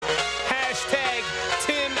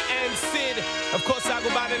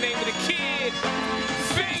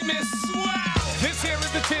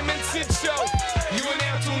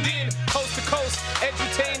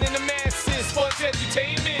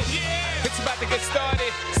to get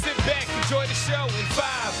started. Sit back, enjoy the show in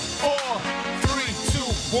 5, 4, 3,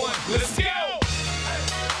 2, 1. Let's go!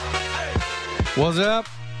 What's up?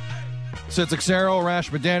 Sid Xero,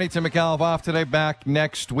 Rash Madani, Tim McAuliffe off today. Back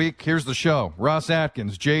next week. Here's the show. Ross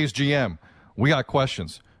Atkins, Jay's GM. We got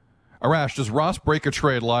questions. Arash, does Ross break a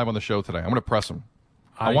trade live on the show today? I'm going to press him.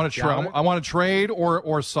 I want to trade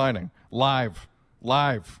or signing live.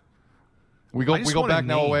 We go back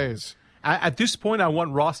now a ways. At this point, I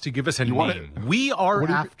want Ross to give us a name. We are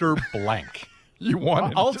after blank. You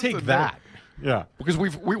want it? I'll take that. Yeah, because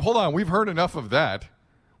we've hold on. We've heard enough of that.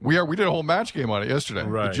 We did a whole match game on it yesterday.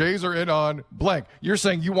 Right. The Jays are in on blank. You're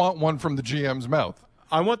saying you want one from the GM's mouth.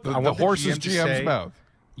 I want the horse's GM's say, mouth.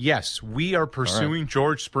 Yes, we are pursuing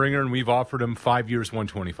George Springer, and we've offered him 5 years,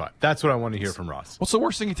 125. That's what I want to hear from Ross. What's the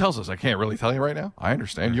worst thing he tells us? I can't really tell you right now. I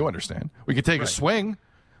understand. You understand. We can take a swing.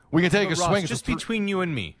 We can take a swing. Just between you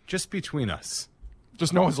and me. Just between us.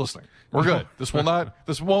 Just no one's listening. We're good.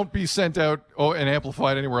 This won't be sent out and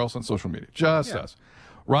amplified anywhere else on social media. Just us.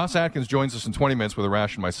 Ross Atkins joins us in 20 minutes with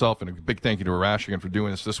Arash and myself, and a big thank you to Arash again for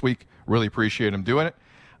doing this week. Really appreciate him doing it.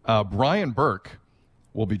 Brian Burke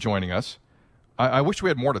will be joining us. I wish we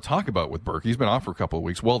had more to talk about with Burke. He's been off for a couple of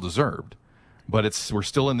weeks, well deserved, but we're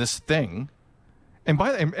still in this thing. And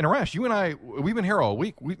Arash, you and I, we've been here all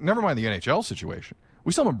week. Never mind the NHL situation.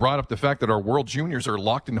 We still haven't brought up the fact that our World Juniors are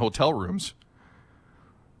locked in hotel rooms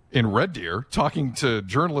in Red Deer, talking to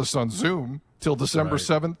journalists on Zoom till December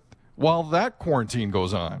 7th. While that quarantine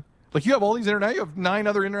goes on. Like, you have all these you have 9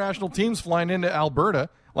 other international teams flying into Alberta.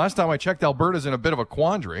 Last time I checked, Alberta's in a bit of a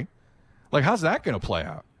quandary. Like, how's that going to play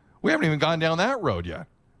out? We haven't even gone down that road yet.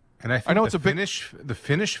 And I know the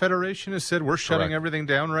Finnish Federation has said we're shutting everything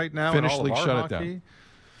down right now. Finnish league shut it down.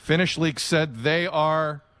 Finnish league said they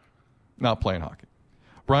are not playing hockey.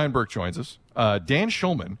 Brian Burke joins us. Dan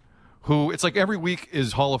Shulman, who it's like every week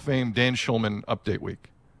is Hall of Fame Dan Shulman update week.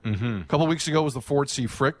 Mm-hmm. A couple of weeks ago was the Ford C.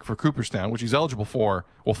 Frick for Cooperstown, which he's eligible for.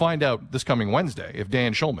 We'll find out this coming Wednesday if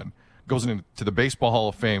Dan Shulman goes into the Baseball Hall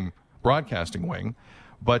of Fame broadcasting wing.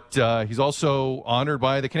 But he's also honored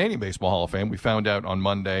by the Canadian Baseball Hall of Fame. We found out on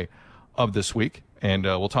Monday of this week, and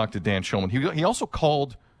we'll talk to Dan Shulman. He also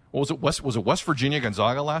called, was it West Virginia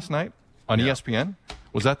Gonzaga last night on ESPN?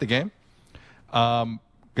 Was that the game?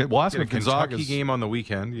 We'll ask him. Kentucky game on the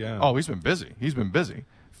weekend, yeah. Oh, he's been busy.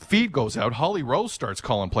 Feed goes out. Holly Rose starts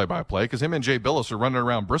calling play-by-play because him and Jay Billis are running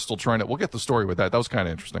around Bristol trying to... We'll get the story with that. That was kind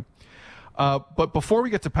of interesting. But before we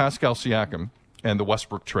get to Pascal Siakam and the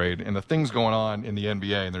Westbrook trade and the things going on in the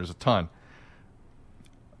NBA, and there's a ton.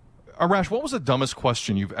 Arash, what was the dumbest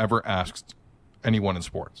question you've ever asked anyone in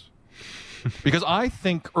sports? Because I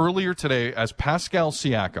think earlier today, as Pascal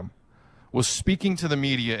Siakam was speaking to the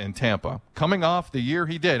media in Tampa, coming off the year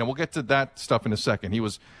he did, and we'll get to that stuff in a second.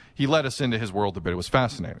 He let us into his world a bit. It was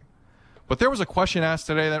fascinating. But there was a question asked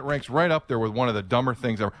today that ranks right up there with one of the dumber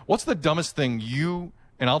things ever. What's the dumbest thing you,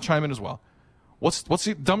 and I'll chime in as well, what's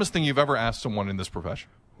the dumbest thing you've ever asked someone in this profession?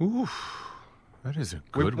 Ooh, that is a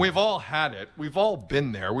good one. We've all had it. We've all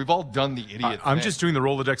been there. We've all done the idiot thing. I'm just doing the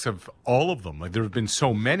Rolodex of all of them. Like, there have been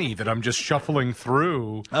so many that I'm just shuffling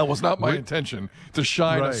through. That was not my intention to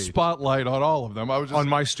shine a spotlight on all of them. I was just... On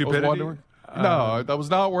my stupidity? No, that was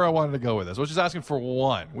not where I wanted to go with this. I was just asking for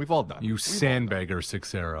one. We've all done it. You sandbagger,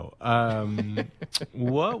 6-0.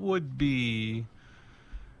 What would be...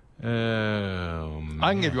 I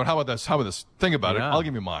can give you one. How about this? Think about it. I'll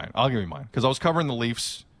give you mine. Because I was covering the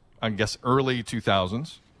Leafs, I guess, early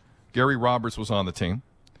 2000s. Gary Roberts was on the team.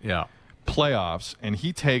 Yeah. Playoffs, and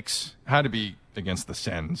he had to be against the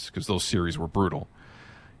Sens, because those series were brutal.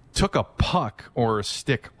 Took a puck or a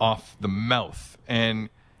stick off the mouth, and...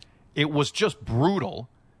 it was just brutal,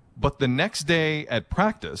 but the next day at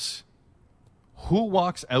practice, who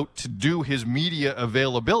walks out to do his media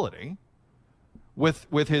availability with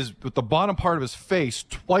the bottom part of his face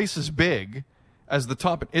twice as big as the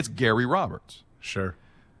top? It's Gary Roberts. Sure.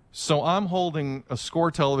 So I'm holding a Score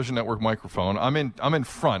Television Network microphone. I'm in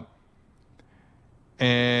front,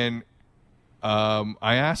 and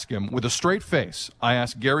I ask him with a straight face. I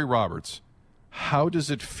ask Gary Roberts, "How does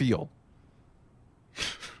it feel?"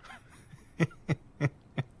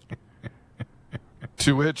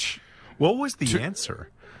 To which... what was the answer?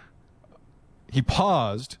 He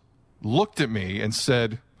paused, looked at me, and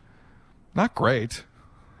said, "Not great."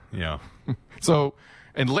 Yeah. So,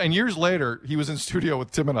 and years later, he was in studio with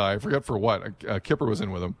Tim and I forget for what. Kipper was in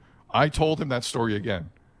with him. I told him that story again,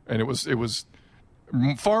 and it was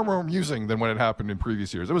far more amusing than when it happened in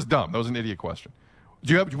previous years. It was dumb. That was an idiot question.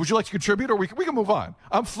 Would you like to contribute, or we can move on?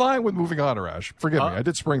 I'm fine with moving on, Arash. Forgive me. I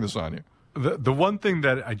did spring this on you. The one thing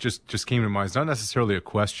that I just came to mind is not necessarily a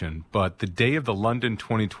question, but the day of the London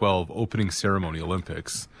 2012 opening ceremony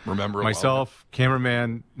Olympics. Remember myself,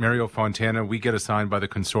 cameraman Mario Fontana, we get assigned by the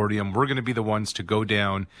consortium. We're going to be the ones to go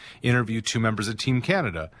down, interview 2 members of Team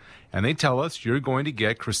Canada. And they tell us, you're going to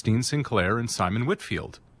get Christine Sinclair and Simon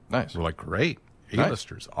Whitfield. Nice. We're like, great.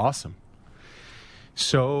 A-listers. Nice. Awesome.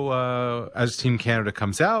 So as Team Canada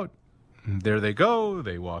comes out, there they go.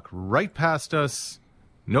 They walk right past us.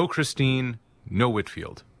 No Christine, no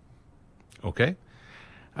Whitfield. Okay.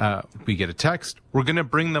 We get a text. We're going to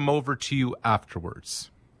bring them over to you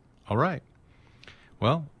afterwards. All right.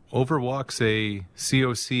 Well, over walks a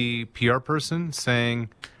COC PR person saying,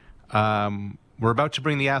 we're about to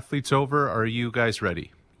bring the athletes over. Are you guys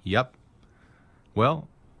ready? Yep. Well,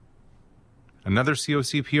 another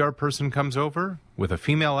COC PR person comes over with a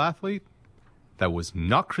female athlete that was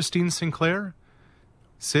not Christine Sinclair.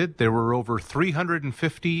 Sid, there were over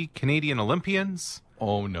 350 Canadian Olympians.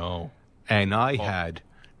 Oh, no. And I had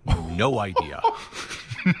no idea.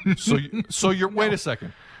 Wait a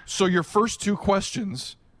second. So your first 2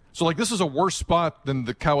 questions, so like this is a worse spot than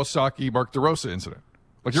the Kawasaki Mark DeRosa incident.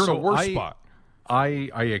 Like you're in a worse spot.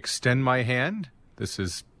 I extend my hand. This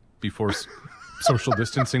is before social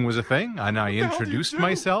distancing was a thing. And I introduced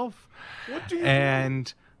myself. What do you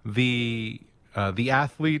and do? The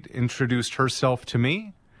athlete introduced herself to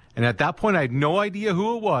me, and at that point I had no idea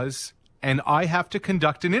who it was, and I have to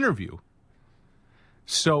conduct an interview.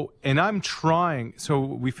 So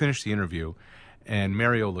we finished the interview, and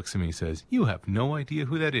Mario looks at me and says, "You have no idea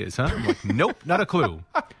who that is, huh?" I'm like, "Nope, not a clue."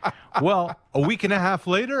 Well, a week and a half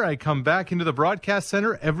later, I come back into the broadcast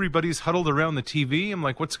center. Everybody's huddled around the TV. I'm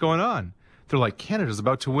like, "What's going on?" They're like, "Canada's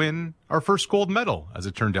about to win our first gold medal." As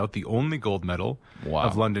it turned out, the only gold medal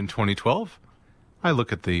of London 2012. I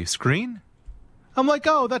look at the screen. I'm like,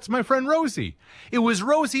 oh, that's my friend Rosie. It was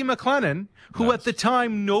Rosie McLennan, who at the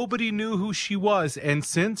time nobody knew who she was. And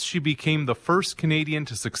since she became the first Canadian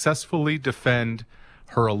to successfully defend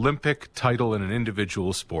her Olympic title in an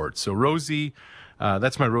individual sport. So Rosie,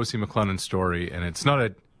 that's my Rosie McLennan story. And it's not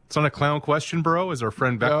a clown question, bro, as our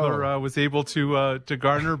friend Beckler was able to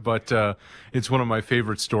garner. But it's one of my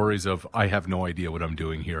favorite stories of I have no idea what I'm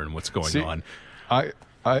doing here and what's going on.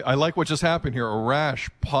 I like what just happened here. Arash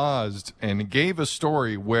paused and gave a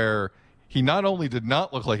story where he not only did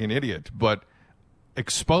not look like an idiot, but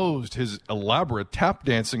exposed his elaborate tap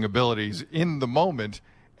dancing abilities in the moment,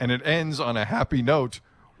 and it ends on a happy note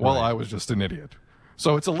while I was just an idiot.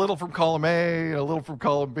 So it's a little from column A and a little from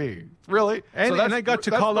column B. Really? And I got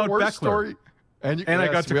to call out Beckler. Story. And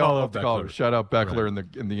I got to call out Beckler. Shout out Beckler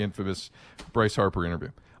in the infamous Bryce Harper interview.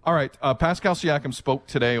 All right. Pascal Siakam spoke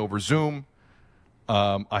today over Zoom.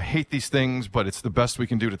 I hate these things, but it's the best we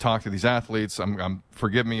can do to talk to these athletes.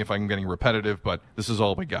 Forgive me if I'm getting repetitive, but this is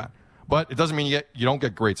all we got. But it doesn't mean you don't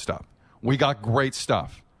get great stuff. We got great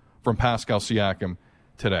stuff from Pascal Siakam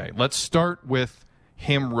today. Let's start with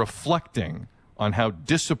him reflecting on how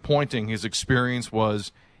disappointing his experience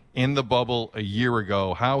was in the bubble a year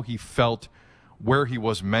ago, how he felt, where he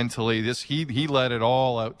was mentally. He let it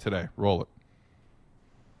all out today. Roll it.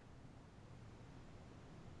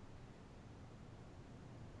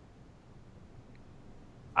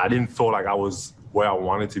 I didn't feel like I was where I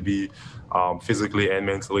wanted to be physically and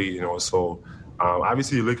mentally, So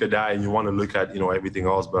obviously you look at that and you want to look at, everything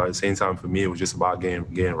else. But at the same time, for me, it was just about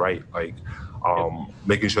getting right, like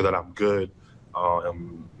making sure that I'm good,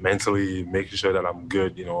 mentally making sure that I'm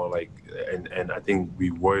good, and I think we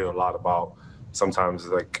worry a lot about sometimes,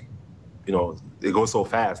 like, it goes so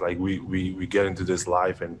fast. Like we get into this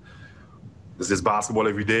life and there's this basketball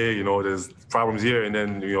every day, there's problems here, and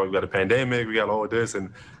then, we got a pandemic, we got all of this,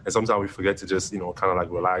 and sometimes we forget to just, kind of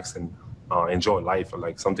like relax and enjoy life,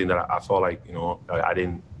 like something that I felt like, I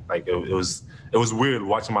didn't, like, it was weird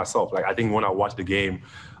watching myself. Like, I think when I watched the game,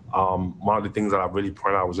 one of the things that I really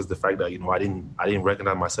pointed out was just the fact that, I didn't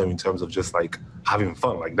recognize myself in terms of just like having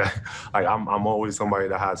fun like that. Like I'm always somebody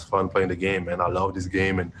that has fun playing the game, and I love this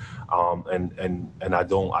game, and I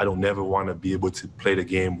don't never want to be able to play the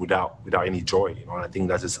game without any joy, and I think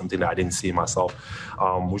that's just something that I didn't see in myself,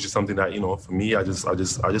 which is something that, for me, I just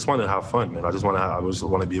want to have fun, man. I just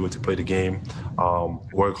want to be able to play the game,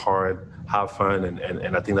 work hard, have fun,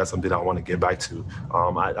 and I think that's something I want to get back to.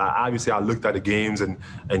 I obviously looked at the games and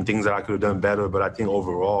things that I could have done better, but I think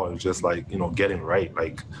overall it's just like,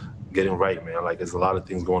 getting right, man. Like, there's a lot of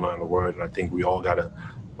things going on in the world, and I think we all gotta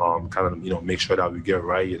kind of, make sure that we get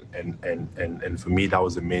right. And for me, that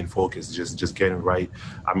was the main focus, just getting right.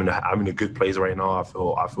 I'm in a good place right now. I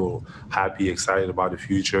feel happy, excited about the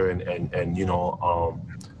future, and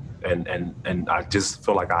I just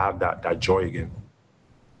feel like I have that joy again.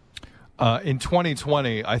 In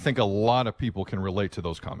 2020, I think a lot of people can relate to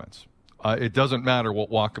those comments. It doesn't matter what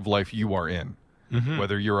walk of life you are in,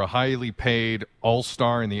 whether you're a highly paid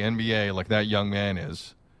all-star in the NBA like that young man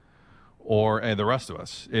is, and the rest of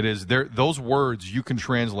us. It is there. Those words you can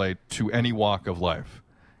translate to any walk of life.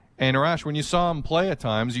 And Arash, when you saw him play at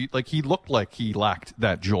times, he looked like he lacked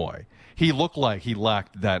that joy. He looked like he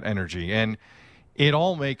lacked that energy. And it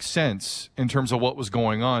all makes sense in terms of what was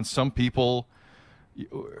going on. Some people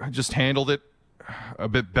just handled it a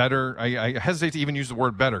bit better. I hesitate to even use the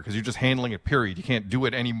word better because you're just handling it, period. You can't do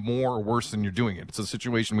it any more or worse than you're doing it. It's a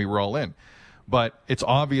situation we were all in. But it's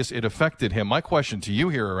obvious it affected him. My question to you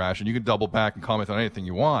here, Arash, and you can double back and comment on anything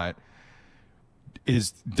you want,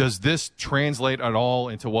 is does this translate at all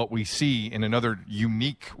into what we see in another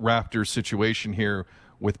unique Raptors situation here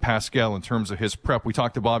with Pascal in terms of his prep? We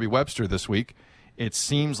talked to Bobby Webster this week. It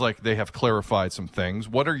seems like they have clarified some things.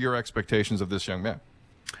 What are your expectations of this young man?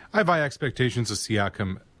 I have high expectations of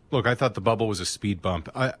Siakam. Look, I thought the bubble was a speed bump.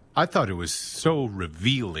 I thought it was so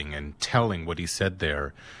revealing and telling what he said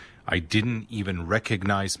there. I didn't even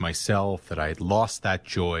recognize myself, that I had lost that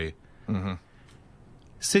joy.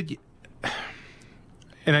 Sid,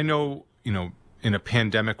 and I know, in a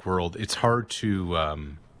pandemic world, it's hard to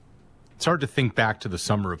think back to the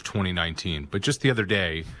summer of 2019. But just the other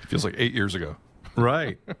day, It feels like 8 years ago.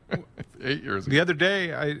 right? 8 years ago. The other day,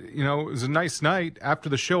 it was a nice night. After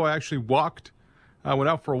the show, I actually went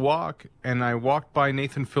out for a walk, and I walked by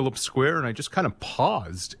Nathan Phillips Square, and I just kind of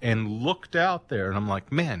paused and looked out there, and I'm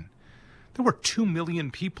like, man, there were 2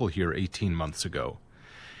 million people here 18 months ago.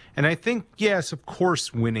 And I think, yes, of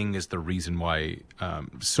course, winning is the reason why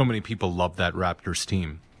so many people love that Raptors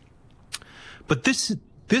team. But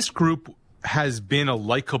this group has been a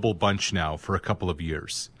likable bunch now for a couple of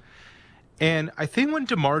years. And I think when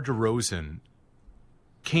DeMar DeRozan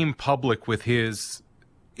came public with his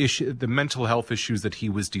issue, the mental health issues that he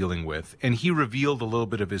was dealing with, and he revealed a little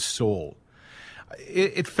bit of his soul,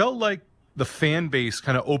 it felt like the fan base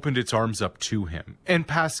kind of opened its arms up to him. And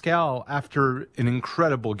Pascal, after an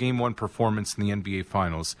incredible Game 1 performance in the NBA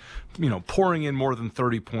Finals, pouring in more than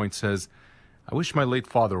 30 points, says, I wish my late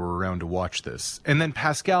father were around to watch this. And then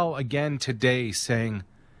Pascal again today saying,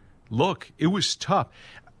 look, it was tough.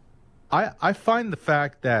 I find the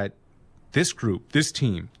fact that this group, this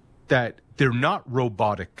team, that they're not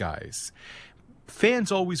robotic guys.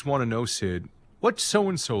 Fans always want to know, Sid, what's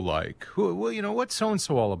so-and-so like? What's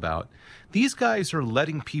so-and-so all about? These guys are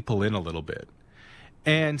letting people in a little bit.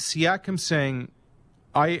 And Siakam saying,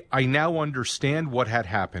 I now understand what had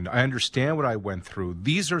happened. I understand what I went through.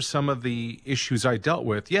 These are some of the issues I dealt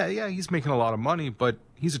with. Yeah, he's making a lot of money, but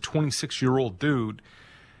he's a 26-year-old dude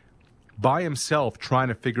by himself trying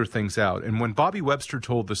to figure things out. And when Bobby Webster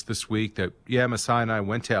told us this week that, Masai and I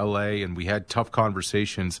went to L.A. and we had tough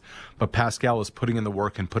conversations, but Pascal is putting in the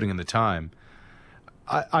work and putting in the time,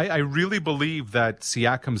 I really believe that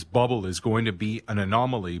Siakam's bubble is going to be an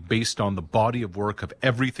anomaly based on the body of work of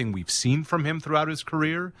everything we've seen from him throughout his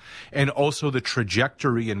career and also the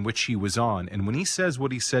trajectory in which he was on. And when he says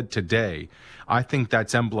what he said today, I think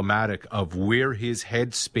that's emblematic of where his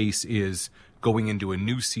headspace is going into a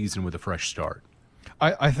new season with a fresh start.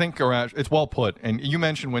 I think, Arash, it's well put. And you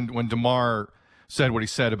mentioned when DeMar said what he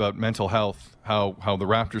said about mental health, how the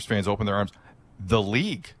Raptors fans opened their arms. The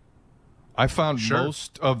league, I found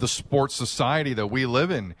most of the sports society that we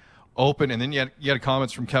live in open. And then you had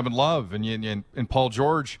comments from Kevin Love and Paul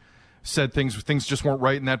George said things just weren't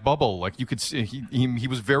right in that bubble. Like you could see, he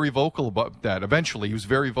was very vocal about that. Eventually, he was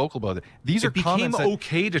very vocal about it. It became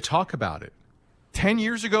okay to talk about it. 10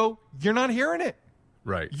 years ago, you're not hearing it.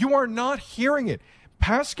 Right. You are not hearing it.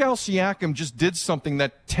 Pascal Siakam just did something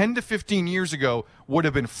that 10 to 15 years ago would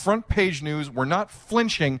have been front page news. We're not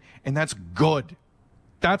flinching, and that's good.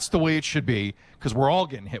 That's the way it should be because we're all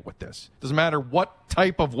getting hit with this. Doesn't matter what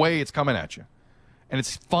type of way it's coming at you. And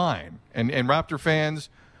it's fine. And Raptor fans,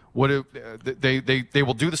 they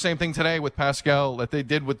will do the same thing today with Pascal that they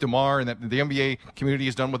did with DeMar and that the NBA community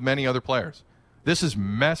has done with many other players. This is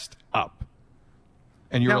messed up.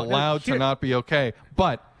 And you're allowed to not be okay.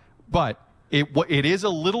 But it is a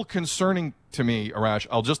little concerning to me, Arash.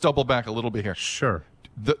 I'll just double back a little bit here. Sure.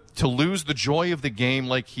 To lose the joy of the game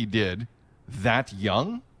like he did that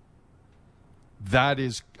young, that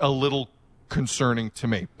is a little concerning to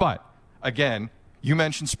me. But, again, you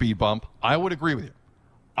mentioned speed bump. I would agree with you.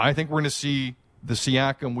 I think we're going to see the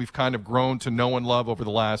Siakam we've kind of grown to know and love over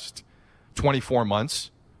the last 24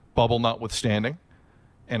 months, bubble notwithstanding.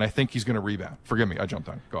 And I think he's going to rebound. Forgive me, I jumped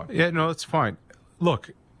on. Go on. Yeah, no, that's fine.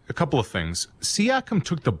 Look, a couple of things. Siakam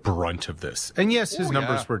took the brunt of this. And yes, his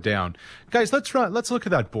numbers were down. Guys, let's look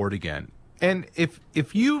at that board again. And if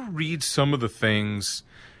you read some of the things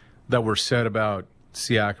that were said about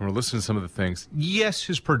Siakam or listen to some of the things, yes,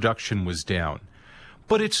 his production was down.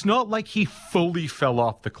 But it's not like he fully fell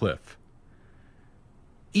off the cliff.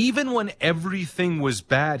 Even when everything was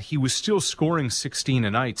bad, he was still scoring 16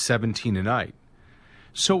 a night, 17 a night.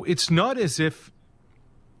 So it's not as if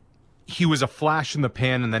he was a flash in the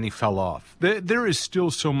pan and then he fell off. There is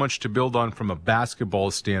still so much to build on from a basketball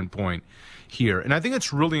standpoint here. And I think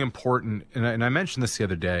it's really important, and I mentioned this the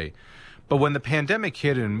other day, but when the pandemic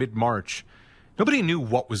hit in mid-March, nobody knew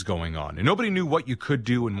what was going on, and nobody knew what you could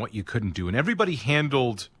do and what you couldn't do, and everybody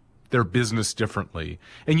handled their business differently,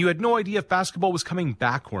 and you had no idea if basketball was coming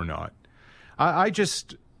back or not. I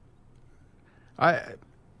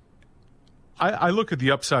look at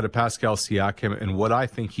the upside of Pascal Siakam and what I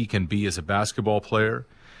think he can be as a basketball player,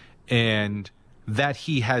 and that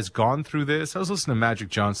he has gone through this. I was listening to Magic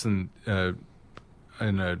Johnson,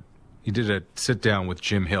 he did a sit-down with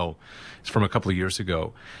Jim Hill. It's from a couple of years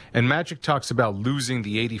ago. And Magic talks about losing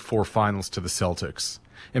the 84 finals to the Celtics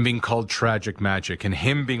and being called tragic magic and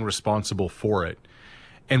him being responsible for it.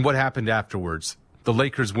 And what happened afterwards? The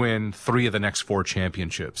Lakers win 3 of the next 4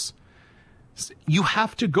 championships. You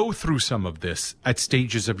have to go through some of this at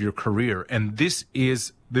stages of your career. And this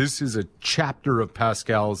is a chapter of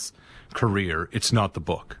Pascal's career. It's not the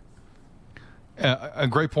book. A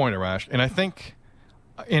great point, Arash. And I think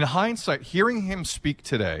in hindsight, hearing him speak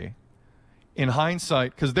today, in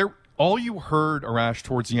hindsight, because all you heard, Arash,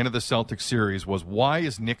 towards the end of the Celtics series was, why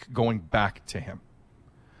is Nick going back to him?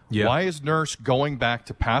 Yeah. Why is Nurse going back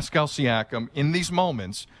to Pascal Siakam in these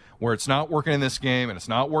moments where it's not working in this game and it's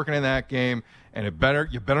not working in that game, and you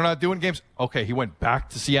better not do in games? Okay, he went back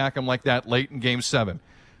to Siakam like that late in Game 7.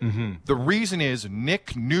 Mm-hmm. The reason is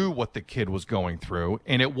Nick knew what the kid was going through,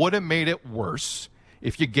 and it would have made it worse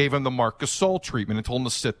if you gave him the Marc Gasol treatment and told him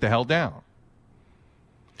to sit the hell down.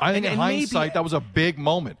 I think in hindsight, that was a big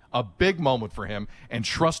moment for him, and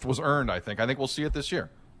trust was earned, I think. I think we'll see it this year.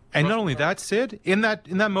 And not only that, Sid, in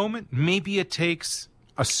that moment, maybe it takes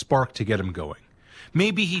a spark to get him going.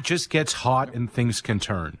 Maybe he just gets hot and things can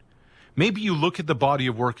turn. Maybe you look at the body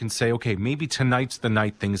of work and say, okay, maybe tonight's the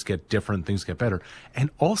night things get different, things get better. And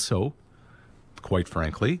also, quite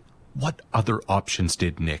frankly, what other options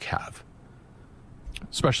did Nick have?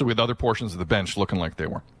 Especially with other portions of the bench looking like they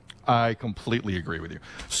were. I completely agree with you.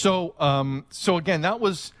 So again, that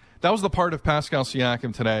was the part of Pascal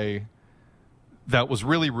Siakam today that was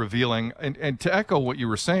really revealing. And to echo what you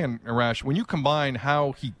were saying, Arash, when you combine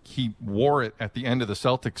how he wore it at the end of the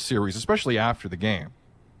Celtics series, especially after the game,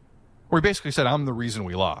 where he basically said, I'm the reason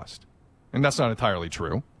we lost. And that's not entirely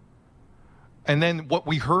true. And then what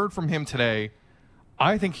we heard from him today,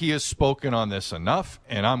 I think he has spoken on this enough,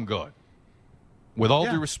 and I'm good. With all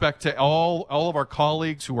due respect to all of our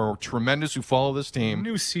colleagues who are tremendous, who follow this team.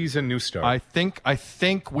 New season, new start. I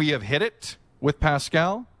think we have hit it with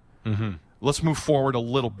Pascal. Mm-hmm. Let's move forward a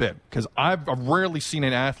little bit, because I've rarely seen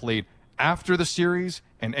an athlete after the series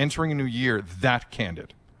and entering a new year that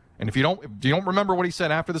candid. And if you don't remember what he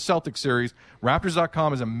said after the Celtics series,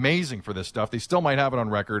 Raptors.com is amazing for this stuff. They still might have it on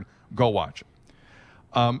record. Go watch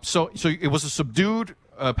it. So it was a subdued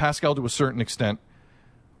Pascal to a certain extent.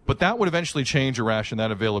 But that would eventually change, Arash, in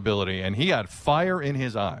that availability, and he had fire in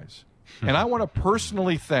his eyes. And I want to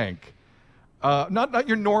personally thank, not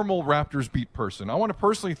your normal Raptors beat person, I want to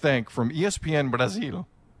personally thank, from ESPN Brazil,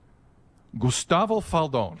 Gustavo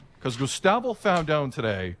Faldon. Because Gustavo Faldon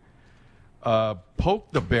today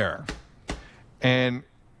poked the bear. And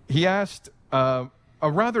he asked a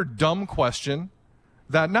rather dumb question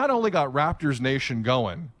that not only got Raptors Nation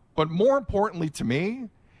going, but more importantly to me,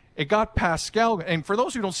 it got Pascal, and for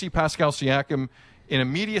those who don't see Pascal Siakam in a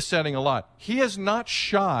media setting a lot, he is not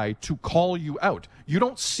shy to call you out. You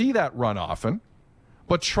don't see that run often,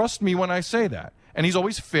 but trust me when I say that. And he's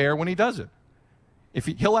always fair when he does it.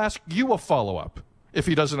 He'll ask you a follow-up if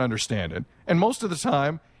he doesn't understand it, and most of the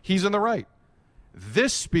time, he's in the right.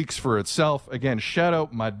 This speaks for itself. Again, shout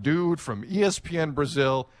out my dude from ESPN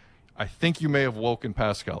Brazil. I think you may have woken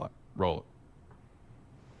Pascal up. Roll it.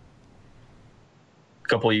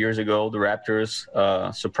 Couple of years ago, the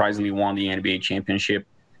Raptors surprisingly won the NBA championship.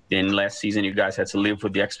 Then last season, you guys had to live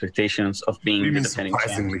with the expectations of being the defending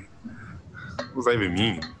champions. What does that even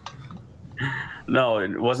mean? No,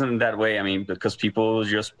 it wasn't that way. I mean, because people were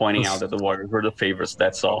just pointing out that the Warriors were the favorites.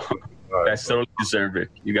 That's all. You guys totally deserve it.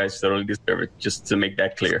 You guys totally deserve it. Just to make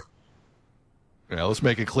that clear. Yeah, let's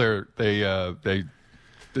make it clear. They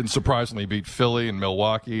Didn't surprisingly beat Philly and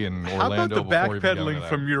Milwaukee and Orlando. How about the before even going to backpedaling that.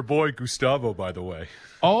 from your boy Gustavo, by the way?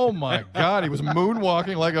 Oh, my God. He was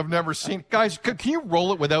moonwalking like I've never seen. Guys, can you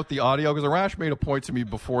roll it without the audio? Because Arash made a point to me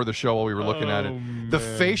before the show while we were looking at it. The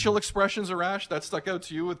facial expressions, Arash, that stuck out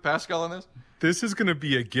to you with Pascal on this? This is going to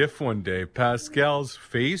be a GIF one day. Pascal's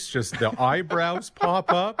face, just the eyebrows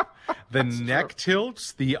pop up, the neck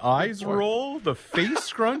tilts, the eyes roll, the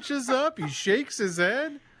face scrunches up, he shakes his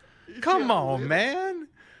head. Come on, man.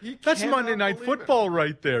 That's Monday Night Football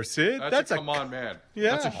right there, Sid. That's a come on, man.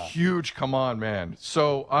 Yeah. That's a huge come on, man.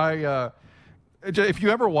 So if you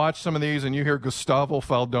ever watch some of these and you hear Gustavo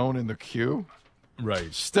Faldone in the queue,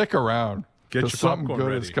 right, stick around. Get your something popcorn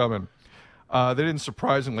good ready. is coming. They didn't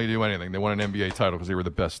surprisingly do anything. They won an NBA title because they were the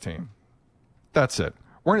best team. That's it.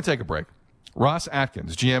 We're going to take a break. Ross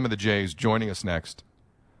Atkins, GM of the Jays, joining us next.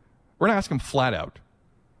 We're going to ask him flat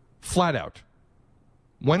out.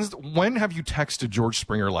 When have you texted George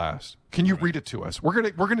Springer last? Can you read it to us? We're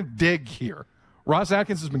gonna dig here. Ross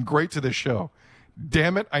Atkins has been great to this show.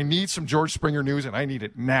 Damn it, I need some George Springer news, and I need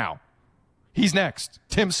it now. He's next.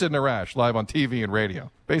 Tim Sid and Arash, live on TV and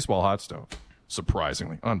radio. Baseball Hot Stove.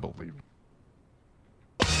 Surprisingly. Unbelievable.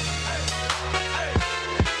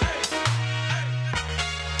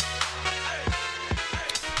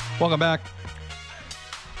 Welcome back.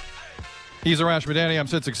 He's Arash Madani. I'm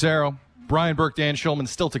Sid Seixeiro. Brian Burke, Dan Shulman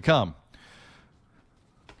still to come.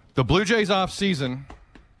 The Blue Jays off season.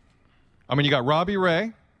 I mean, you got Robbie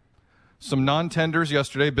Ray, some non-tenders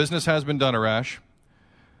yesterday. Business has been done, Arash.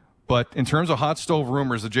 But in terms of hot stove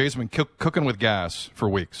rumors, the Jays have been cooking with gas for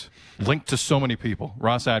weeks, linked to so many people.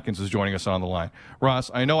 Ross Atkins is joining us on the line. Ross,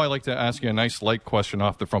 I know I like to ask you a nice light question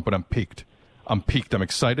off the front, but I'm peaked. I'm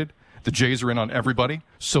excited. The Jays are in on everybody,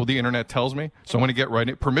 so the internet tells me. So I'm going to get right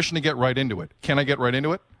in. Permission to get right into it. Can I get right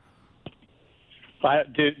into it?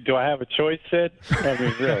 Do I have a choice, Sid? I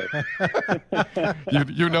mean,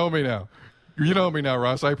 really. You know me now. You know me now,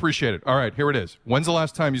 Ross. I appreciate it. All right, here it is. When's the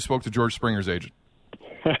last time you spoke to George Springer's agent?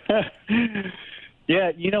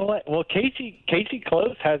 Yeah, you know what? Well, Casey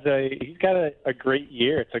Close he's got a great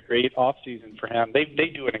year. It's a great off season for him. They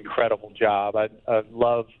do an incredible job. I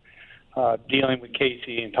love dealing with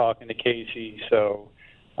Casey and talking to Casey. So,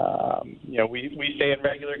 we stay in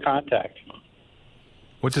regular contact.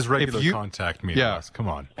 What does regular contact mean? Yeah, Ross? Come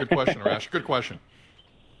on. Good question, Arash. Good question.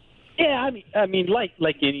 Yeah, I mean, like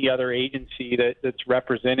any other agency that's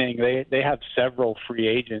representing, they have several free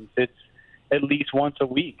agents. It's at least once a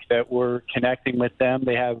week that we're connecting with them.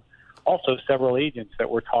 They have also several agents that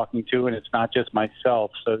we're talking to, and it's not just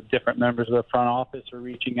myself. So different members of the front office are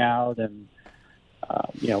reaching out, and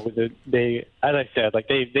they, as I said, like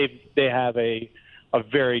they have a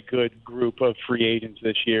very good group of free agents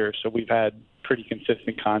this year. So we've had pretty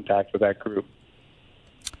consistent contact with that group.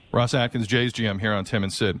 Ross Atkins, Jays GM, here on Tim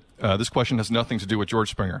and Sid. This question has nothing to do with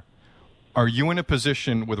George Springer. Are you in a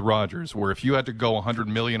position with Rogers where if you had to go $100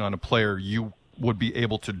 million on a player, you would be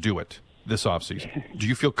able to do it this offseason? Do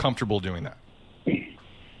you feel comfortable doing that?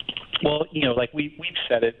 Well, like we've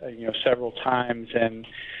said it, several times, and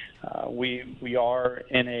we are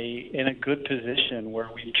in a good position where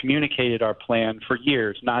we've communicated our plan for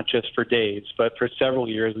years, not just for days, but for several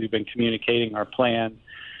years we've been communicating our plan.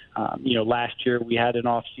 Last year we had an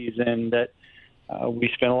off season that we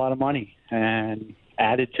spent a lot of money and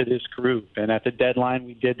added to this group, and at the deadline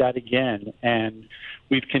we did that again, and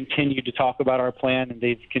we've continued to talk about our plan, and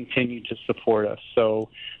they've continued to support us. So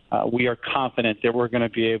we are confident that we're going to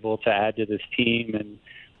be able to add to this team,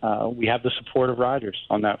 and we have the support of Rogers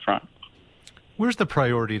on that front. Where's the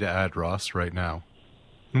priority to add, Ross, right now?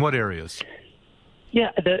 In what areas?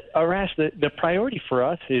 Yeah, the priority for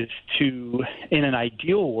us is to, in an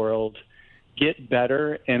ideal world, get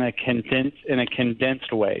better in a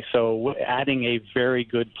condensed way. So adding a very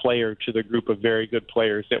good player to the group of very good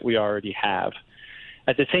players that we already have.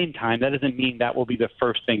 At the same time, that doesn't mean that will be the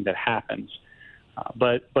first thing that happens.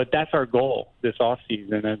 But that's our goal this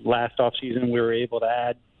offseason. And last offseason, we were able to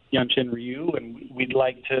add Hyun-Shin Ryu, and we'd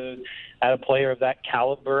like to add a player of that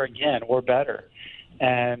caliber again or better.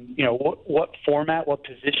 And, what format, what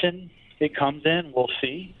position it comes in, we'll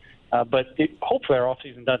see. But hopefully our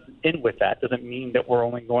offseason doesn't end with that. Doesn't mean that we're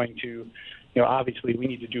only going to, obviously we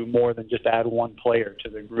need to do more than just add one player to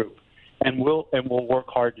the group. And we'll work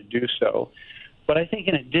hard to do so. But I think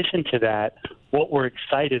in addition to that, what we're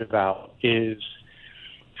excited about is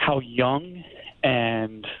how young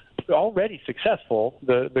and already successful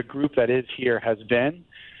the group that is here has been,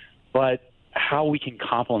 but how we can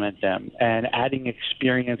complement them and adding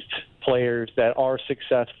experienced players that are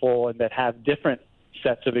successful and that have different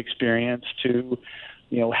sets of experience to,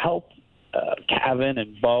 help Kevin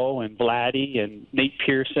and Bo and Vladdy and Nate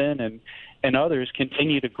Pearson and others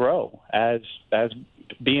continue to grow as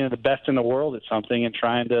being the best in the world at something and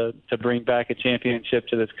trying to bring back a championship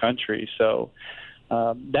to this country. So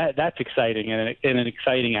that's exciting and an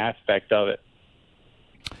exciting aspect of it.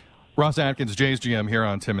 Ross Atkins, Jays GM here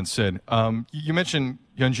on Tim and Sid. You mentioned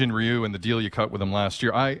Hyunjin Ryu and the deal you cut with him last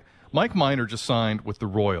year. Mike Minor just signed with the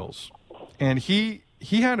Royals, and he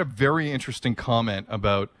had a very interesting comment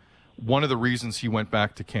about one of the reasons he went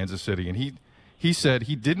back to Kansas City, and he said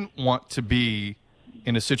he didn't want to be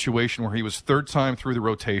in a situation where he was third time through the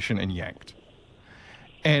rotation and yanked.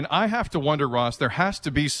 And I have to wonder, Ross, there has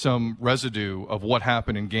to be some residue of what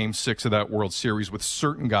happened in Game 6 of that World Series with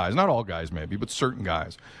certain guys, not all guys maybe, but certain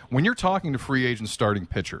guys. When you're talking to free agent starting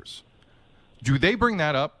pitchers, do they bring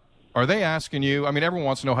that up? Are they asking you? I mean, everyone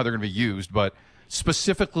wants to know how they're going to be used, but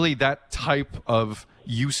specifically that type of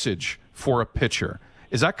usage for a pitcher,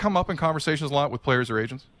 does that come up in conversations a lot with players or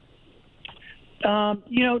agents?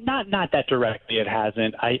 Not that directly. It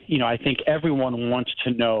hasn't. I think everyone wants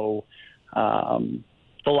to know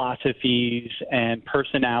philosophies and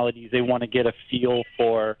personalities. They want to get a feel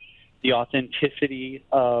for the authenticity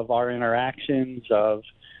of our interactions, of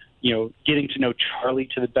getting to know Charlie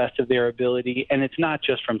to the best of their ability. And it's not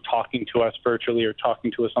just from talking to us virtually or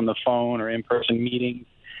talking to us on the phone or in-person meetings.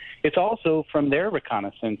 It's also from their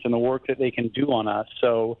reconnaissance and the work that they can do on us.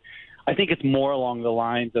 So I think it's more along the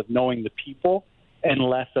lines of knowing the people and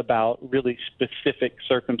less about really specific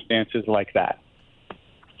circumstances like that.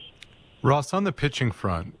 Ross, on the pitching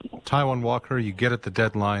front, Taijuan Walker, you get at the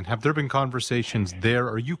deadline. Have there been conversations there?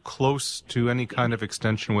 Are you close to any kind of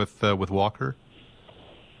extension with Walker?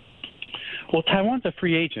 Well, Taijuan's a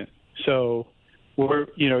free agent, so there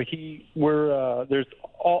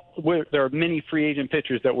are many free agent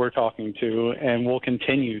pitchers that we're talking to, and we'll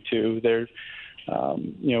continue to. There's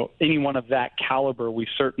anyone of that caliber, we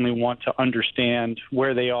certainly want to understand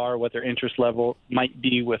where they are, what their interest level might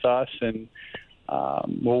be with us, and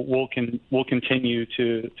we'll continue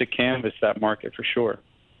to canvass that market for sure.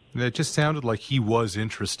 It just sounded like he was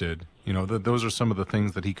interested. Those are some of the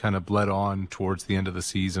things that he kind of bled on towards the end of the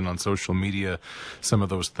season on social media, some of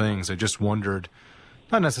those things. I just wondered,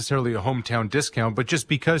 not necessarily a hometown discount, but just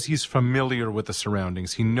because he's familiar with the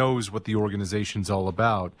surroundings, he knows what the organization's all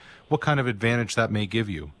about, what kind of advantage that may give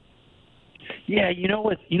you. Yeah,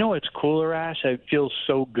 what's cooler, Ash? I feel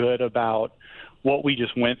so good about what we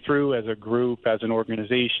just went through as a group, as an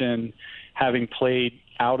organization, having played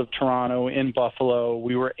out of Toronto, in Buffalo.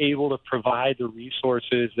 We were able to provide the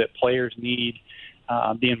resources that players need,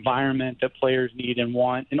 the environment that players need and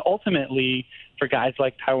want, and ultimately for guys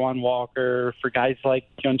like Taijuan Walker, for guys like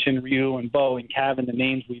Hyunjin Ryu and Bo and Kevin, the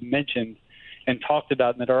names we mentioned and talked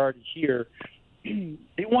about and that are already here,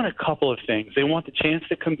 they want a couple of things. They want the chance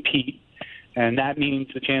to compete, and that means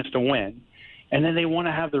the chance to win. And then they want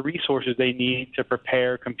to have the resources they need to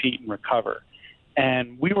prepare, compete, and recover.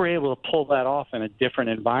 And we were able to pull that off in a different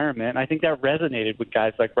environment. I think that resonated with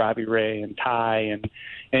guys like Robbie Ray and Ty, and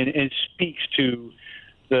it speaks to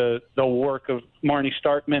the work of Marnie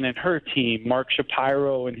Starkman and her team, Mark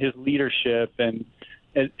Shapiro and his leadership. And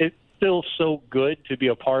it feels so good to be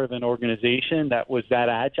a part of an organization that was that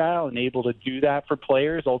agile and able to do that for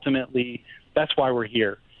players. Ultimately, that's why we're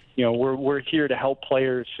here. We're here to help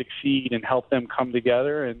players succeed and help them come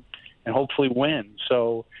together and hopefully win.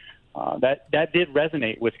 So that did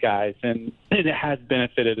resonate with guys, and it has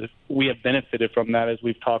benefited. We have benefited from that as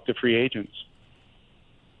we've talked to free agents.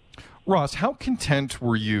 Ross, how content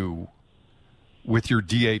were you with your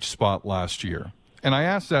DH spot last year? And I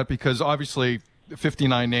ask that because obviously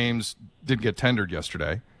 59 names did get tendered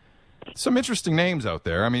yesterday. Some interesting names out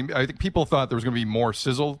there. I mean, I think people thought there was going to be more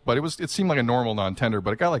sizzle, but it seemed like a normal non-tender.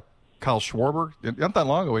 But a guy like Kyle Schwarber, not that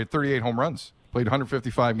long ago, he had 38 home runs, played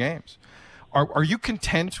 155 games. Are you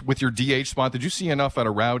content with your DH spot? Did you see enough out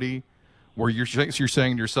of Rowdy where you're saying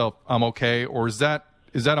to yourself, I'm okay? Or is that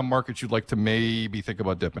a market you'd like to maybe think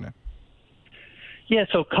about dipping in? Yeah,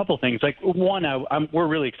 so a couple things. Like one, we're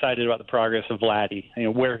really excited about the progress of Vladdy,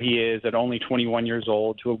 where he is at only 21 years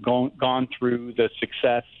old, to have gone through the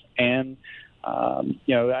success and,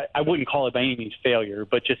 I wouldn't call it by any means failure,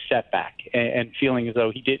 but just setback and feeling as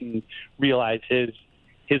though he didn't realize his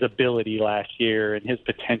ability last year and his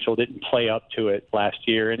potential didn't play up to it last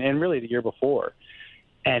year and really the year before.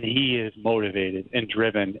 And he is motivated and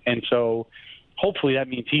driven. And so hopefully that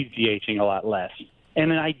means he's DHing a lot less. And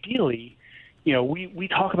then ideally, we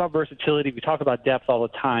talk about versatility, we talk about depth all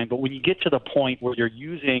the time, but when you get to the point where you're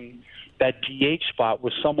using that DH spot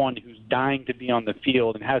with someone who's dying to be on the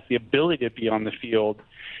field and has the ability to be on the field,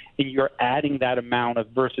 and you're adding that amount of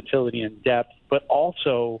versatility and depth, but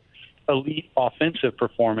also elite offensive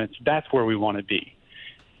performance, that's where we want to be.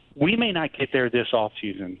 We may not get there this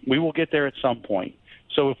offseason. We will get there at some point.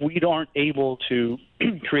 So if we aren't able to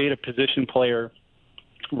create a position player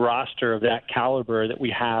roster of that caliber that we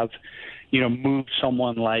have, move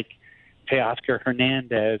someone like Teoscar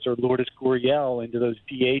Hernandez or Lourdes Gurriel into those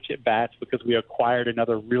DH at bats because we acquired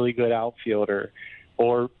another really good outfielder,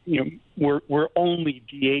 or we're only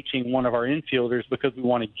DHing one of our infielders because we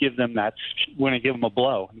want to give them a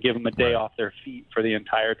blow and give them a day off their feet for the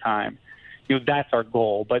entire time. That's our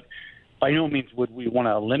goal. But by no means would we want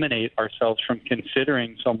to eliminate ourselves from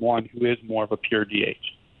considering someone who is more of a pure DH.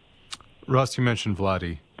 Ross, you mentioned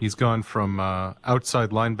Vladdy. He's gone from outside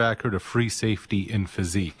linebacker to free safety in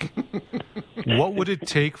physique. What would it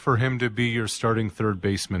take for him to be your starting third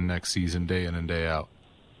baseman next season, day in and day out?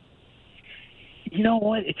 You know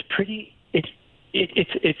what? It's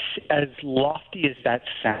as lofty as that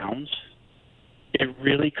sounds. It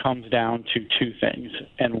really comes down to two things,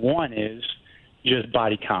 and one is just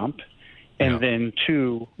body comp, and then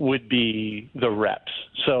two would be the reps.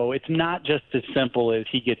 So it's not just as simple as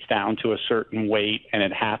he gets down to a certain weight and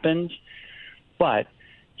it happens, but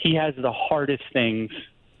he has the hardest things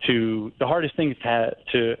to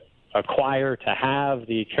acquire, to have.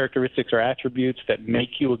 The characteristics or attributes that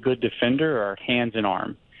make you a good defender are hands and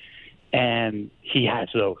arm, and he has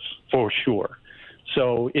those for sure.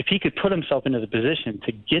 So if he could put himself into the position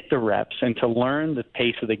to get the reps and to learn the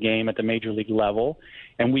pace of the game at the major league level,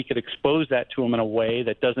 and we could expose that to him in a way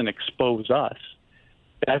that doesn't expose us,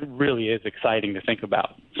 that really is exciting to think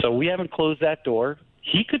about. So we haven't closed that door.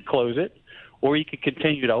 He could close it, or he could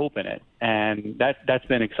continue to open it, and that's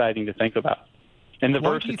been exciting to think about. And the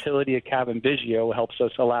versatility of Cavan Biggio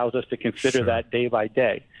allows us to consider that day by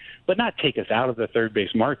day, but not take us out of the third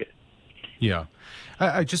base market. Yeah.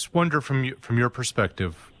 I just wonder from your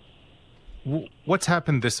perspective, what's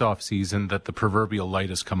happened this offseason that the proverbial light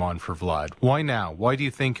has come on for Vlad? Why now? Why do you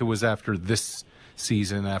think it was after this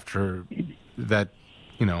season, after that,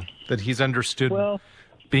 that he's understood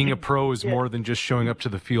being a pro is more than just showing up to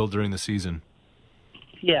the field during the season?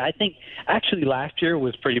 Yeah, I think actually last year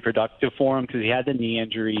was pretty productive for him because he had the knee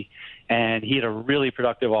injury and he had a really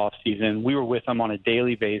productive offseason. We were with him on a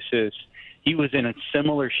daily basis. He was in a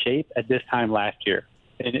similar shape at this time last year,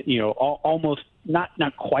 and almost not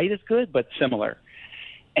quite as good, but similar.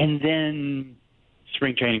 And then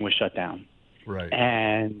spring training was shut down, right?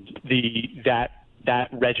 And that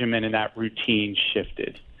regimen and that routine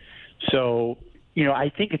shifted. So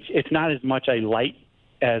I think it's not as much a light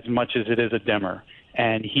as much as it is a dimmer,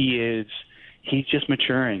 and he's just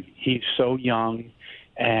maturing. He's so young,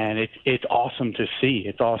 and it's awesome to see.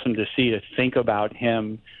 It's awesome to see, to think about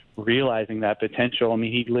him realizing that potential. I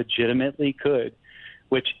mean, he legitimately could,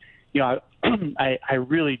 which, I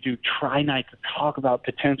really do try not to talk about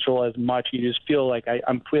potential as much. You just feel like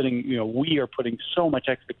we are putting so much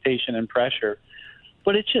expectation and pressure,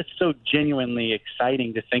 but it's just so genuinely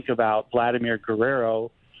exciting to think about Vladimir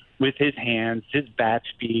Guerrero with his hands, his bat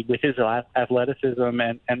speed, with his athleticism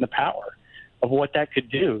and the power of what that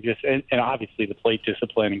could do. And obviously the plate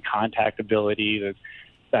discipline and contact ability.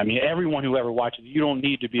 Everyone who ever watches, you don't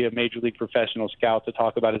need to be a major league professional scout to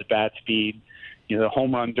talk about his bat speed. The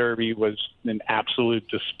home run derby was an absolute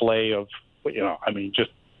display of,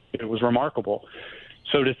 it was remarkable.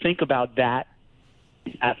 So to think about that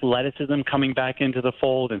athleticism coming back into the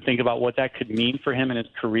fold and think about what that could mean for him in his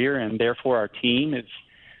career and therefore our team,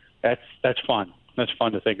 that's fun. That's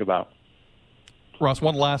fun to think about. Ross,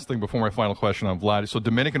 one last thing before my final question on Vlad. So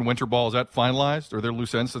Dominican winter ball, is that finalized? Are there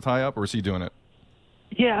loose ends to tie up, or is he doing it?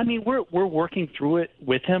 Yeah, we're working through it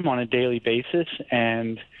with him on a daily basis,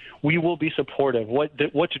 and we will be supportive.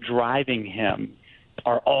 What's driving him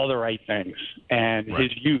are all the right things, and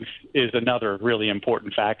his youth is another really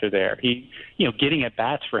important factor there. Getting at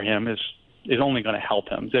bats for him is only going to help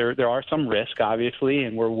him. There are some risks, obviously,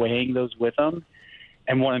 and we're weighing those with him,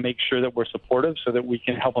 and want to make sure that we're supportive so that we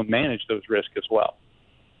can help him manage those risks as well.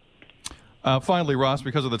 Finally, Ross,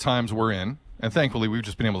 because of the times we're in, and thankfully we've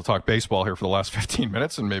just been able to talk baseball here for the last 15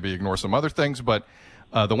 minutes and maybe ignore some other things, but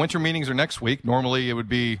the winter meetings are next week. Normally it would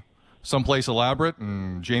be someplace elaborate,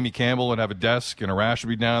 and Jamie Campbell would have a desk, and Arash would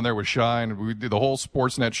be down there with Shy, and the whole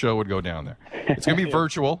Sportsnet show would go down there. It's going to be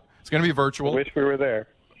virtual. I wish we were there.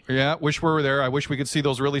 Yeah, wish we were there. I wish we could see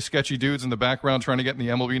those really sketchy dudes in the background trying to get in the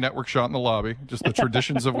MLB Network shot in the lobby. Just the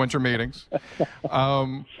traditions of winter meetings.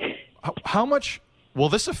 How much will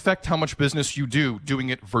this affect how much business you do doing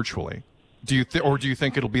it virtually? Do you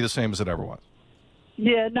think it'll be the same as it ever was?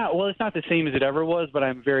 Yeah, it's not the same as it ever was, but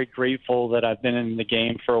I'm very grateful that I've been in the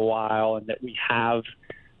game for a while and that we have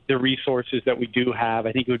the resources that we do have.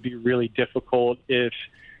 I think it would be really difficult if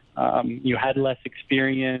you had less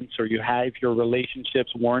experience, or if your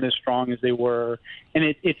relationships weren't as strong as they were. And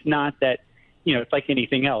it's not that, it's like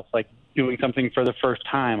anything else, like doing something for the first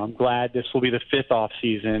time. I'm glad this will be the 5th off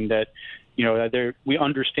season that, we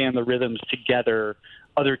understand the rhythms together.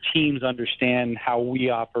 Other teams understand how we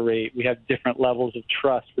operate. We have different levels of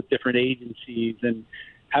trust with different agencies and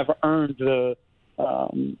have earned some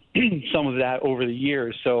of that over the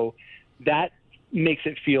years. So that makes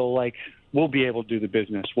it feel like we'll be able to do the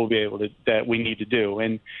business that we need to do.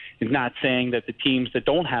 And it's not saying that the teams that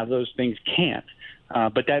don't have those things can't,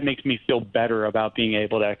 but that makes me feel better about being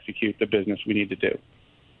able to execute the business we need to do.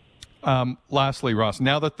 Lastly, Ross,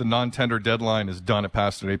 now that the non-tender deadline is done, it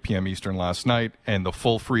passed at 8 p.m. Eastern last night, and the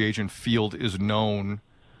full free agent field is known,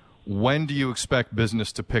 when do you expect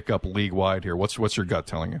business to pick up league-wide here? What's your gut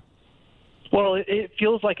telling you? Well, it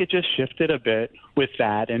feels like it just shifted a bit with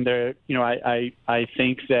that, and I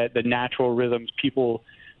think that the natural rhythms, people,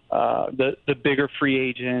 the bigger free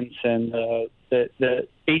agents and the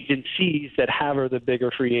agencies that are the bigger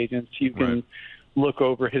free agents, you can look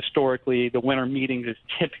over historically. The winter meetings is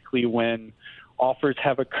typically when offers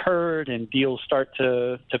have occurred and deals start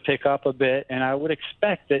to pick up a bit, and I would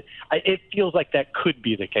expect that it feels like that could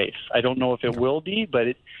be the case. I don't know if it will be, but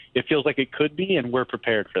it feels like it could be, and we're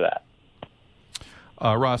prepared for that.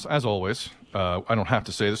 Ross, as always, I don't have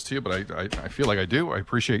to say this to you, but I feel like I do. I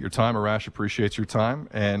appreciate your time. Arash appreciates your time,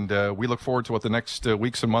 and we look forward to what the next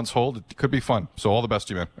weeks and months hold. It could be fun. So all the best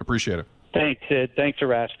to you, man. Appreciate it. Thanks, Sid. Thanks,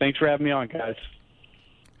 Arash. Thanks for having me on, guys.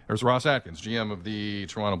 There's Ross Atkins, GM of the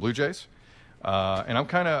Toronto Blue Jays. And I'm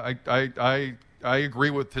kind of I agree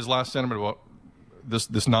with his last sentiment about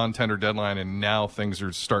this non-tender deadline, and now things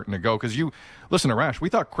are starting to go. Because listen, Arash, we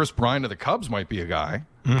thought Chris Bryant of the Cubs might be a guy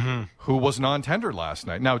who was non-tendered last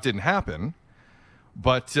night. Now, it didn't happen,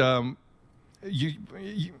 but now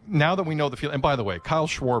that we know the field, and by the way, Kyle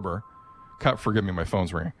Schwarber, forgive me, my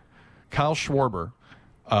phone's ringing. Kyle Schwarber,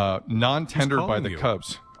 non-tendered by the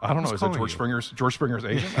Cubs. I don't know. Is it George Springer's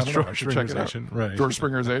agent? I don't know. I should check it out. Right. George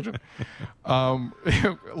Springer's agent. Are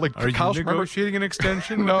you negotiating an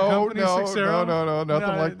extension? No.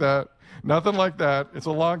 Nothing like that. Nothing like that. It's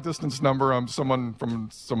a long distance number. Someone from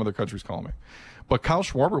some other country's calling me. But Kyle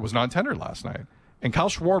Schwarber was non-tendered last night, and Kyle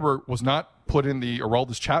Schwarber was not put in the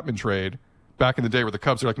Aroldis Chapman trade back in the day where the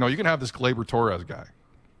Cubs are like, no, you can have this Gleyber Torres guy.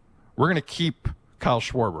 We're going to keep Kyle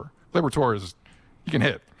Schwarber. Gleyber Torres, he can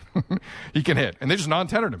hit. He can hit. And they just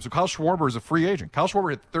non-tendered him. So Kyle Schwarber is a free agent. Kyle Schwarber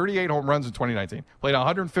hit 38 home runs in 2019, played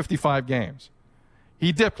 155 games.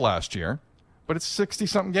 He dipped last year, but it's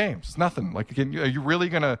 60-something games. It's nothing. Like, are you really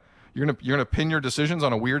going to pin your decisions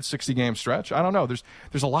on a weird 60-game stretch? I don't know. There's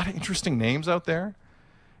a lot of interesting names out there.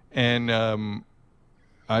 And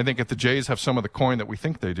I think if the Jays have some of the coin that we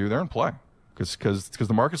think they do, they're in play. Because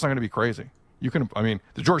the market's not going to be crazy. The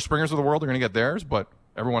George Springers of the world are going to get theirs, but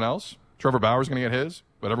everyone else, Trevor Bauer's going to get his,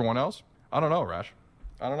 but everyone else, I don't know, Rash.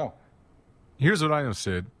 I don't know. Here's what I know,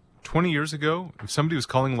 Sid. 20 years ago, if somebody was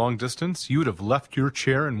calling long distance, you would have left your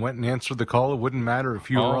chair and went and answered the call. It wouldn't matter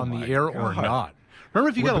if you were on the air or not.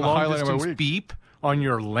 Remember if you got a long distance beep on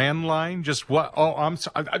your landline? Just what? Oh, I'm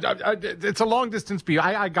sorry. It's a long distance beep.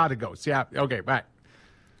 I got to go. So, yeah. Okay, bye.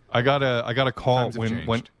 I got a call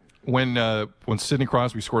when Sidney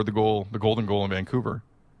Crosby scored the golden goal in Vancouver.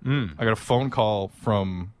 I got a phone call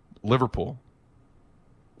from Liverpool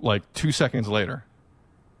like 2 seconds later.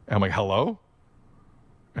 And I'm like, hello?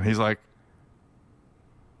 And he's like,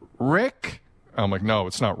 Rick? I'm like, no,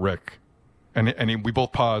 it's not Rick. And we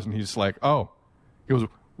both paused, and he's like, oh. He goes,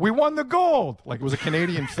 we won the gold. Like it was a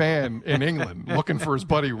Canadian fan in England looking for his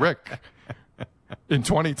buddy Rick in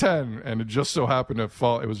 2010, and it just so happened to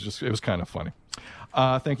fall. It was kind of funny.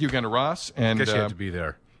 Thank you again to Ross. And I guess you had to be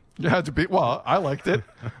there. You had to be. Well, I liked it.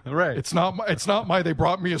 Right. It's not my they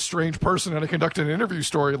brought me a strange person and I conducted an interview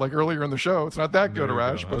story like earlier in the show. It's not that good,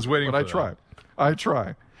 Arash. I was waiting for that. I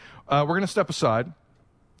try. We're going to step aside.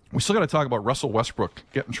 We still got to talk about Russell Westbrook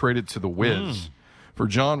getting traded to the Wiz for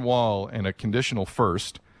John Wall and a conditional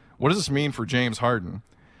first. What does this mean for James Harden?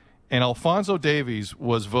 And Alphonso Davies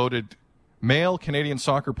was voted Male Canadian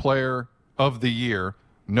Soccer Player of the Year.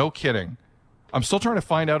 No kidding. I'm still trying to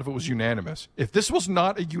find out if it was unanimous. If this was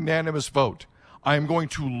not a unanimous vote, I am going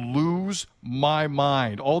to lose my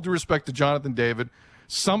mind. All due respect to Jonathan David.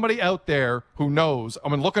 Somebody out there who knows,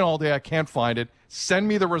 I've been looking all day, I can't find it. Send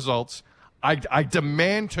me the results. I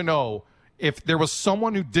demand to know if there was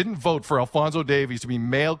someone who didn't vote for Alphonso Davies to be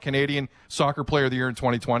Male Canadian Soccer Player of the Year in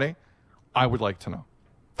 2020. I would like to know.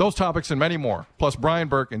 Those topics and many more, plus Brian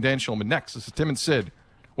Burke and Dan Shulman. Next, this is Tim and Sid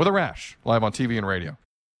with Arash, live on TV and radio.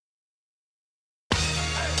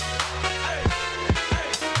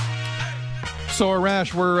 So,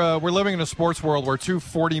 Arash, we're living in a sports world where two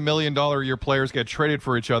 $40 million a year players get traded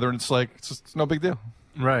for each other, and it's no big deal.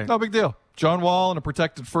 Right. No big deal. John Wall and a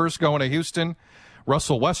protected first going to Houston.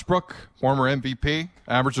 Russell Westbrook, former MVP,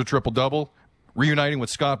 averaged a triple-double, reuniting with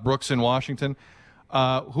Scott Brooks in Washington.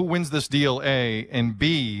 Who wins this deal, A? And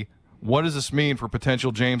B, what does this mean for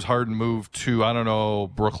potential James Harden move to, I don't know,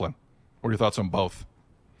 Brooklyn? What are your thoughts on both?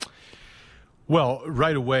 Well,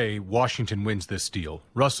 right away, Washington wins this deal.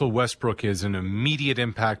 Russell Westbrook is an immediate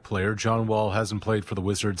impact player. John Wall hasn't played for the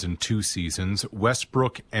Wizards in 2 seasons.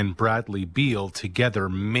 Westbrook and Bradley Beal together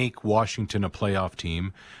make Washington a playoff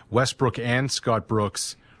team. Westbrook and Scott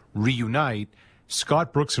Brooks reunite.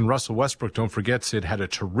 Scott Brooks and Russell Westbrook, don't forget, Sid, had a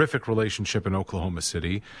terrific relationship in Oklahoma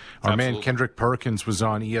City. Our man Kendrick Perkins was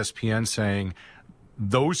on ESPN saying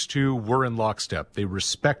those two were in lockstep. They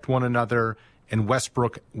respect one another, and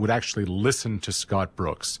Westbrook would actually listen to Scott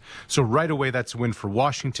Brooks. So right away, that's a win for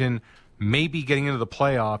Washington. Maybe getting into the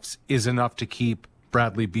playoffs is enough to keep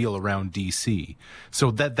Bradley Beal around D.C. So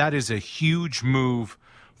that is a huge move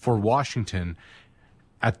for Washington.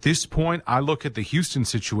 At this point, I look at the Houston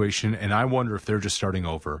situation, and I wonder if they're just starting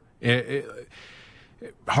over.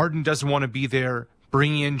 Harden doesn't want to be there.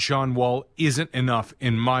 Bringing in John Wall isn't enough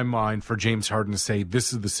in my mind for James Harden to say,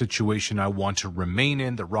 this is the situation I want to remain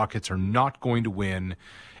in. The Rockets are not going to win.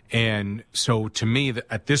 And so to me,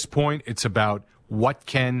 at this point, it's about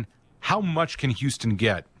how much can Houston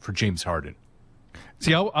get for James Harden?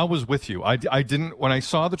 See, I was with you. I didn't, when I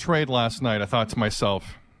saw the trade last night, I thought to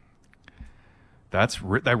myself, that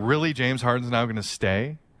really James Harden's now going to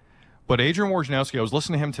stay? But Adrian Wojnarowski, I was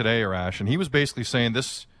listening to him today, Arash, and he was basically saying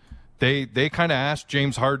this. They kind of asked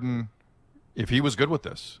James Harden if he was good with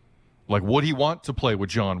this. Like, would he want to play with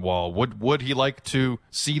John Wall? Would he like to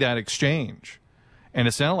see that exchange? And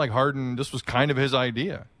it sounded like Harden, this was kind of his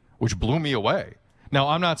idea, which blew me away. Now,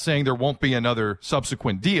 I'm not saying there won't be another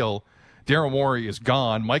subsequent deal. Daryl Morey is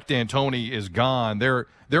gone. Mike D'Antoni is gone. There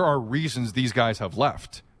are reasons these guys have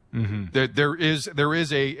left. Mm-hmm. There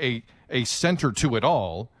is a center to it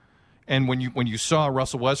all. And when you saw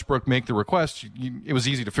Russell Westbrook make the request, it was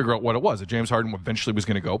easy to figure out what it was. That James Harden eventually was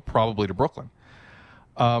going to go, probably to Brooklyn.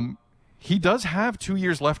 He does have 2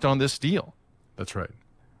 years left on this deal. That's right.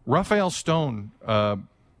 Raphael Stone, the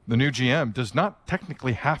new GM, does not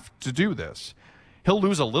technically have to do this. He'll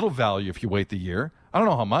lose a little value if you wait the year. I don't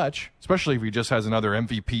know how much, especially if he just has another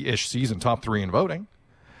MVP-ish season, top 3 in voting.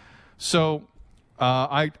 So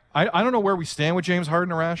I don't know where we stand with James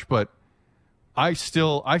Harden, Arash, but I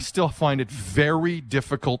still find it very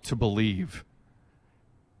difficult to believe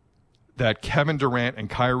that Kevin Durant and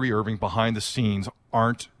Kyrie Irving behind the scenes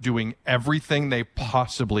aren't doing everything they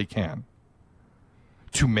possibly can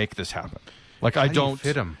to make this happen. Like, How do you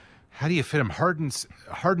fit him? Harden's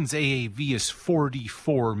AAV is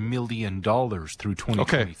 $44 million through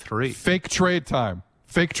 2023. Okay. Fake trade time.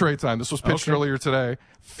 This was pitched earlier today.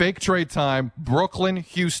 Fake trade time. Brooklyn,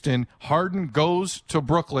 Houston. Harden goes to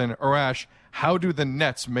Brooklyn. Arash, how do the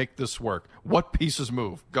Nets make this work? What pieces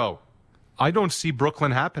move? Go. I don't see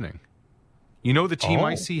Brooklyn happening. You know the team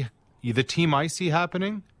I see. The team I see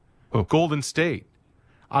happening. Who? Golden State.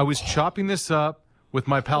 I was chopping this up with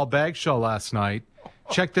my pal Bagshaw last night.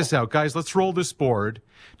 Check this out, guys. Let's roll this board.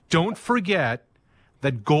 Don't forget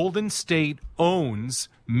that Golden State owns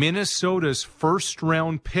Minnesota's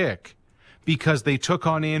first-round pick because they took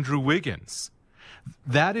on Andrew Wiggins.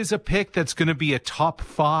 That is a pick that's going to be a top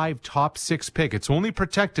 5, top 6 pick. It's only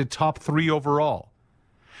protected top 3 overall.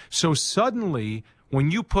 So suddenly,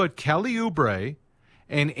 when you put Kelly Oubre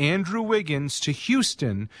and Andrew Wiggins to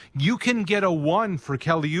Houston, you can get a 1 for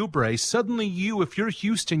Kelly Oubre. Suddenly if you're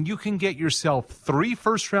Houston, you can get yourself 3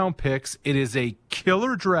 first-round picks. It is a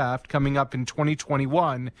killer draft coming up in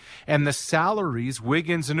 2021, and the salaries,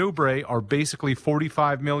 Wiggins and Oubre, are basically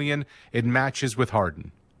 $45 million. It matches with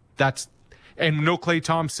Harden. And no Klay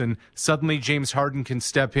Thompson. Suddenly James Harden can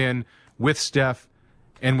step in with Steph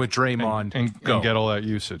and with Draymond and get all that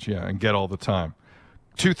usage, and get all the time.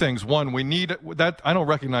 2 things. One, we need that. I don't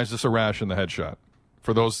recognize this Arash in the headshot.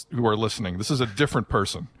 For those who are listening, this is a different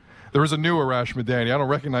person. There is a new Arash Madani. I don't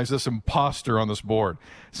recognize this imposter on this board.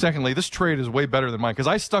 Secondly, this trade is way better than mine because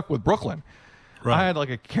I stuck with Brooklyn. Right. I had like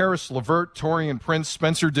a Karis LeVert, Taurean Prince,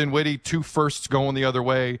 Spencer Dinwiddie, 2 firsts going the other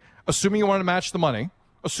way. Assuming you want to match the money.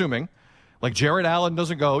 Assuming. Like Jared Allen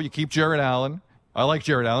doesn't go. You keep Jared Allen. I like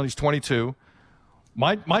Jared Allen. He's 22.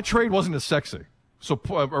 My trade wasn't as sexy. So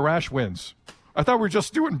Arash wins. I thought we were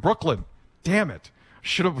just doing Brooklyn. Damn it.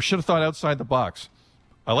 Should have thought outside the box.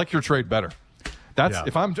 I like your trade better.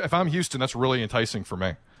 If I'm Houston, that's really enticing for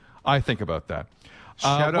me. I think about that.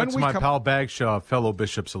 Shout out to my pal Bagshaw, fellow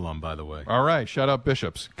Bishops alum, by the way. All right, shout out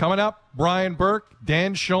Bishops. Coming up, Brian Burke,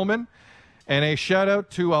 Dan Shulman, and a shout out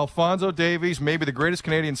to Alphonso Davies, maybe the greatest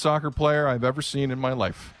Canadian soccer player I've ever seen in my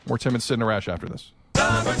life. More Tim and Sid and Arash after this.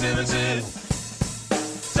 Time for Tim and Sid.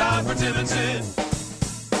 Time for Tim and Sid.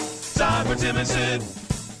 Time for Tim and Sid.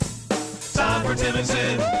 Time for Tim and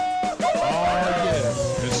Sid. Oh,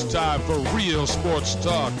 yeah. It's time for real sports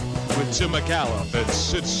talk with Tim McCallum and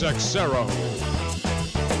Sid Sexero.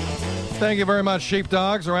 Thank you very much,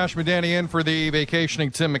 Sheepdogs. Arash Madani in for the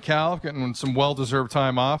vacationing Tim McCallum, getting some well-deserved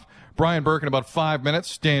time off. Brian Burke in about 5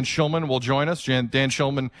 minutes. Dan Shulman will join us. Dan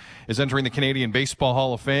Shulman is entering the Canadian Baseball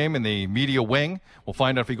Hall of Fame in the media wing. We'll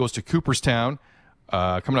find out if he goes to Cooperstown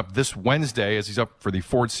coming up this Wednesday as he's up for the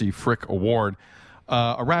Ford C. Frick Award.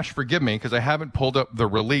 Arash, forgive me, because I haven't pulled up the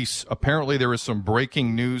release. Apparently there is some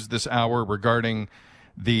breaking news this hour regarding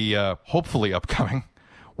the hopefully upcoming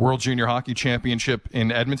World Junior Hockey Championship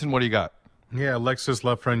in Edmonton. What do you got? Yeah, Alexis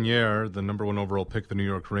Lafreniere, the number 1 overall pick of the New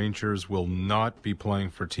York Rangers, will not be playing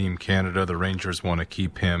for Team Canada. The Rangers want to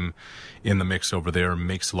keep him in the mix over there.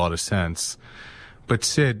 Makes a lot of sense. But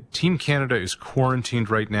Sid, Team Canada is quarantined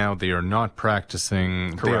right now. They are not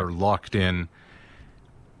practicing. Correct. They are locked in.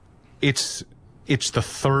 It's the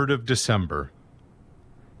 3rd of December.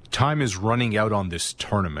 Time is running out on this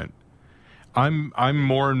tournament. I'm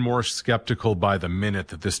more and more skeptical by the minute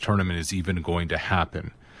that this tournament is even going to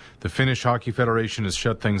happen. The Finnish Hockey Federation has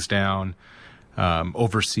shut things down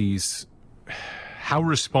overseas. How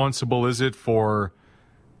responsible is it for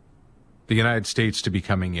the United States to be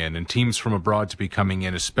coming in and teams from abroad to be coming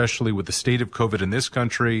in, especially with the state of COVID in this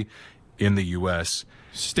country, in the U.S.?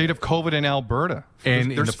 State of COVID in Alberta.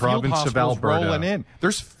 And in the province of Alberta. Rolling in.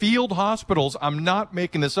 There's field hospitals, I'm not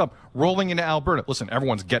making this up, rolling into Alberta. Listen,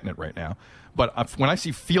 everyone's getting it right now. But when I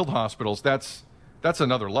see field hospitals, that's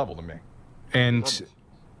another level to me. And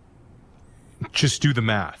just do the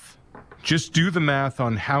math. Just do the math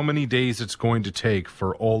on how many days it's going to take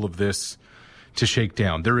for all of this to shake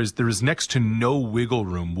down. There is next to no wiggle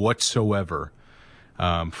room whatsoever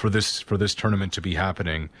for this tournament to be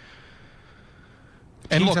happening.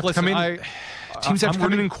 And teams look, have to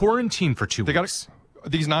come in quarantine for 2 weeks.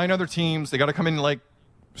 These 9 other teams, they got to come in like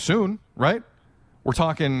soon, right? We're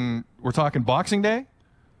talking Boxing Day.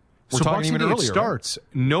 We're so talking Boxing even Day earlier. Starts.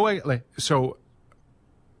 Right? No, so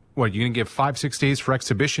what? You're gonna give 5-6 days for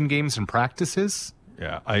exhibition games and practices?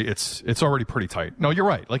 Yeah, it's already pretty tight. No, you're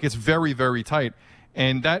right. Like, it's very, very tight,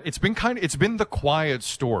 and that it's been the quiet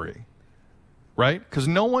story, right? Because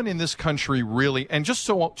no one in this country really, and just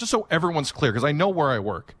so everyone's clear, because I know where I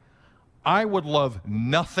work, I would love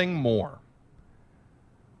nothing more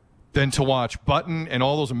than to watch Button and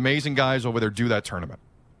all those amazing guys over there do that tournament.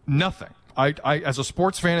 Nothing. I as a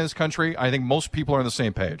sports fan in this country, I think most people are on the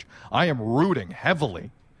same page. I am rooting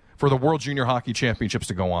heavily for the World Junior Hockey Championships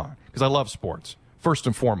to go on because I love sports first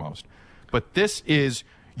and foremost. But this is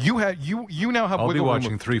you now have. I'll be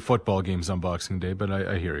watching 3 football games on Boxing Day, but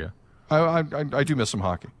I hear you. I do miss some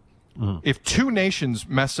hockey. Mm-hmm. If 2 nations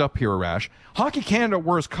mess up here, Arash, Hockey Canada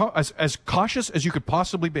were as cautious as you could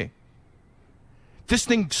possibly be. This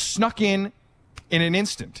thing snuck in an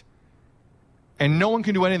instant. And no one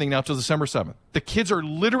can do anything now until December 7th. The kids are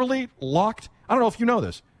literally locked. I don't know if you know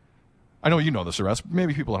this. I know you know this, Arash.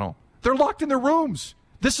 Maybe people at home. They're locked in their rooms.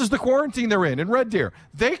 This is the quarantine they're in Red Deer.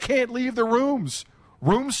 They can't leave their rooms.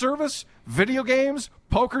 Room service, video games,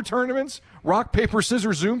 poker tournaments, rock, paper,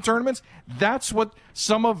 scissors, Zoom tournaments. That's what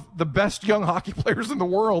some of the best young hockey players in the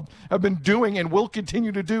world have been doing and will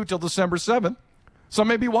continue to do till December 7th. Some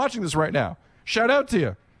may be watching this right now. Shout out to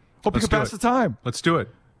you. Hope you can pass the time. Let's do it.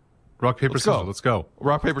 Rock, paper, scissors. Let's go.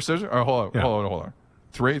 Rock, paper, scissors? All right, hold on.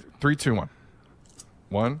 3, 2, 1.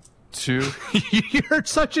 1, 2. You're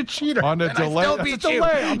such a cheater. On a delay. I still beat you.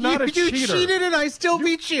 I'm not a cheater. You cheated and I still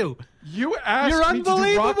beat you. You asked me to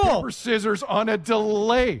do rock, paper, scissors on a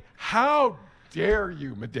delay. How dare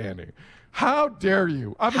you, Madani? How dare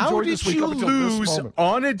you? I've enjoyed this week up until this moment.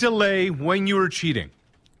 On a delay when you were cheating?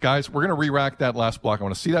 Guys, we're going to re-rack that last block. I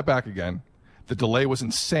want to see that back again. The delay was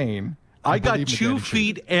insane. I got 2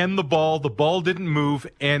 feet and the ball didn't move,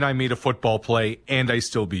 and I made a football play, and I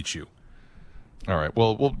still beat you. All right.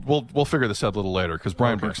 Well, we'll figure this out a little later because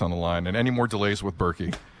Brian Burke's on the line, and any more delays with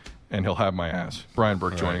Berkey, and he'll have my ass. Brian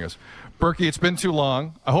Burke joining us. Berkey, it's been too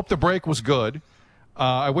long. I hope the break was good.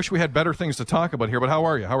 I wish we had better things to talk about here, but how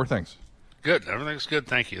are you? How are things? Good. Everything's good.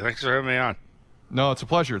 Thank you. Thanks for having me on. No, it's a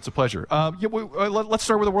pleasure. It's a pleasure. Let's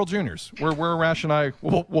start with the World Juniors. Where Rash and I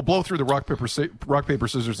we'll blow through the rock paper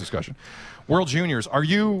scissors discussion. World Juniors. Are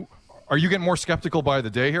you getting more skeptical by the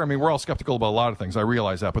day here? I mean, we're all skeptical about a lot of things. I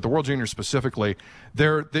realize that, but the World Juniors specifically,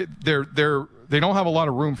 they're they don't have a lot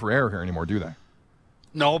of room for error here anymore, do they?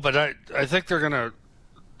 No, but I think they're going to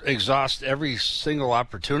exhaust every single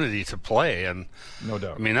opportunity to play, and no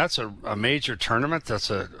doubt. I mean, that's a major tournament. That's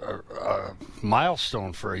a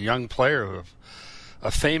milestone for a young player, a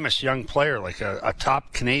famous young player, like a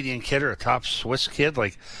top Canadian kid or a top Swiss kid.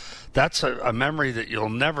 Like, that's a memory that you'll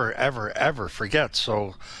never, ever, ever forget.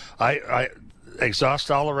 So I exhaust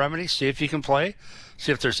all the remedies, see if you can play,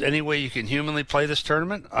 see if there's any way you can humanly play this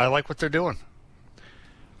tournament. I like what they're doing.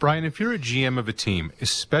 Brian, if you're a GM of a team,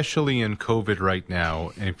 especially in COVID right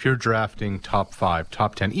now, and if you're drafting top 5,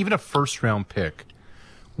 top 10, even a first-round pick,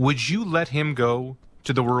 would you let him go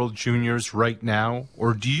to the World Juniors right now,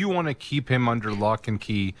 or do you want to keep him under lock and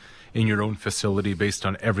key in your own facility based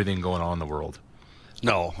on everything going on in the world?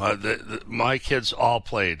 No, my kids all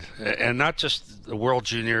played, and not just the World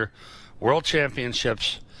Junior, World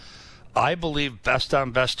Championships. I believe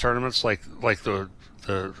best-on-best tournaments like the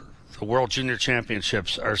World Junior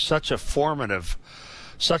Championships are such a formative,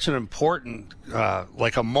 such an important,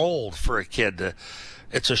 like a mold for a kid.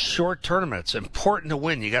 It's a short tournament. It's important to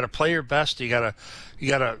win. You got to play your best. You got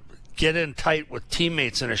to get in tight with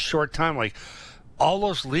teammates in a short time. Like, all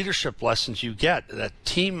those leadership lessons you get, that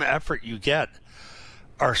team effort you get,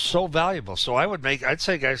 are so valuable. So I'd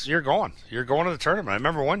say, guys, you're going to the tournament. I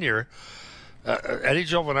remember one year. Eddie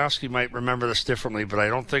Jovanovski might remember this differently, but I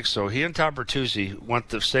don't think so. He and Tom Bertuzzi went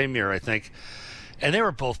the same year, I think, and they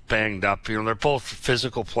were both banged up. You know, they're both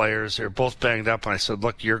physical players. They're both banged up, and I said,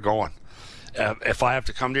 look, you're going. If I have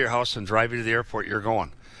to come to your house and drive you to the airport, you're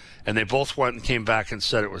going. And they both went and came back and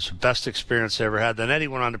said it was the best experience they ever had. Then Eddie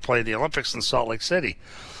went on to play the Olympics in Salt Lake City.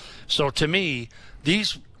 So to me,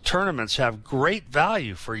 these tournaments have great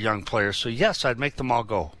value for young players. So yes, I'd make them all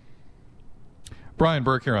go. Brian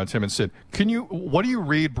Burke here on Tim and Sid. What do you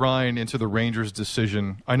read, Brian, into the Rangers'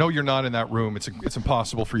 decision? I know you're not in that room. It's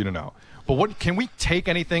impossible for you to know. But what can we take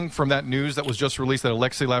anything from that news that was just released that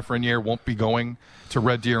Alexis Lafreniere won't be going to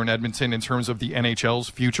Red Deer in Edmonton in terms of the NHL's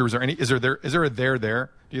future? Is there a there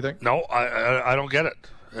there? Do you think? No, I don't get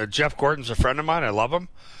it. Jeff Gordon's a friend of mine. I love him.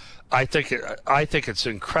 I think it's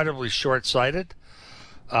incredibly short-sighted.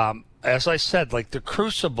 As I said, like the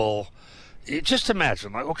Crucible. Just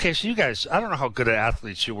imagine, like, okay, so you guys, I don't know how good at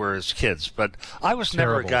athletes you were as kids, but I was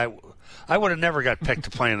never a guy, I would have never got picked to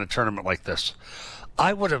play in a tournament like this.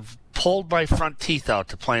 I would have pulled my front teeth out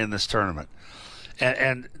to play in this tournament.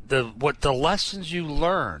 And the lessons you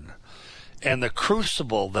learn and the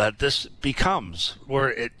crucible that this becomes,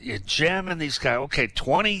 where you jam in these guys, okay,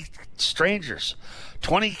 20 strangers,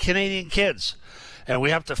 20 Canadian kids, and we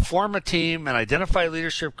have to form a team and identify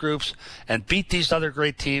leadership groups and beat these other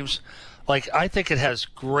great teams. Like, I think it has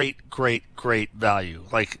great, great, great value.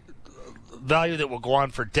 Like, value that will go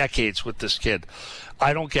on for decades with this kid.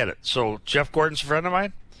 I don't get it. So, Jeff Gordon's a friend of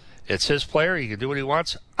mine. It's his player. He can do what he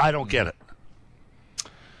wants. I don't get it.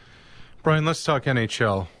 Brian, let's talk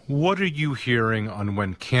NHL. What are you hearing on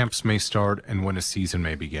when camps may start and when a season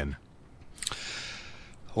may begin?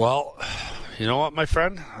 Well, you know what, my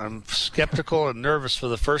friend? I'm skeptical and nervous for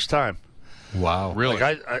the first time. Wow. Really?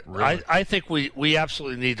 Like I think we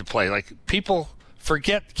absolutely need to play. Like, people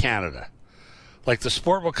forget Canada. Like, the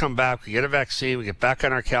sport will come back. We get a vaccine. We get back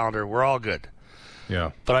on our calendar. We're all good.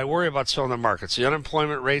 Yeah. But I worry about some of the markets. The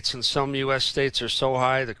unemployment rates in some U.S. states are so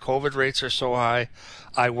high. The COVID rates are so high.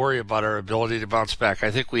 I worry about our ability to bounce back.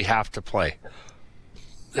 I think we have to play.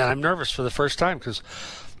 And I'm nervous for the first time because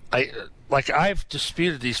I've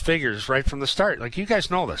disputed these figures right from the start. Like, you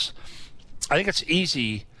guys know this. I think it's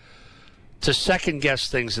easy to second-guess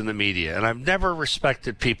things in the media, and I've never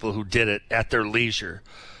respected people who did it at their leisure.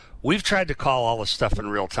 We've tried to call all this stuff in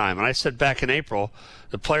real time, and I said back in April,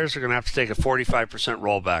 the players are going to have to take a 45%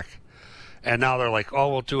 rollback. And now they're like,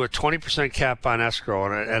 oh, we'll do a 20% cap on escrow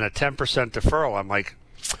and a 10% deferral. I'm like,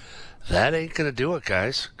 that ain't going to do it,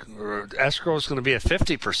 guys. Escrow is going to be at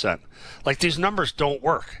 50%. Like, these numbers don't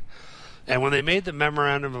work. And when they made the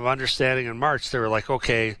memorandum of understanding in March, they were like,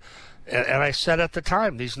 okay. And I said at the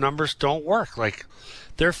time, these numbers don't work. Like,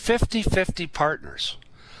 they're 50-50 partners.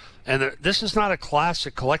 And this is not a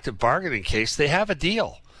classic collective bargaining case. They have a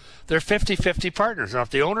deal. They're 50-50 partners. Now, if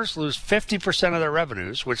the owners lose 50% of their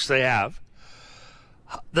revenues, which they have,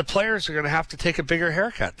 the players are going to have to take a bigger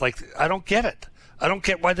haircut. Like, I don't get it. I don't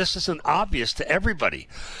get why this isn't obvious to everybody.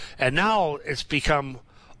 And now it's become,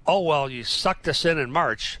 oh, well, you sucked us in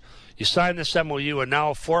March. You signed this MOU, and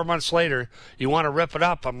now 4 months later, you want to rip it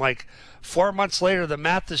up. I'm like, 4 months later, the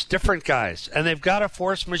math is different, guys. And they've got a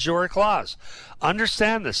force majeure clause.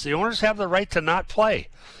 Understand this. The owners have the right to not play.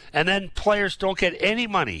 And then players don't get any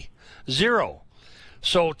money. Zero.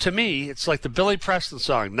 So to me, it's like the Billy Preston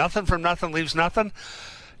song, nothing from nothing leaves nothing.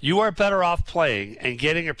 You are better off playing and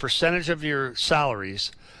getting a percentage of your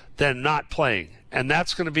salaries than not playing. And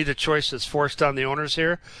that's going to be the choice that's forced on the owners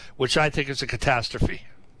here, which I think is a catastrophe.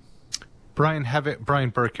 Brian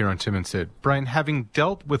Burke here on Tim and Sid. Brian, having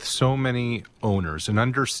dealt with so many owners and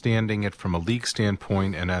understanding it from a league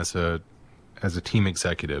standpoint and as a team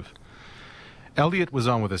executive, Elliot was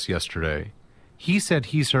on with us yesterday. He said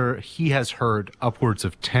he has heard upwards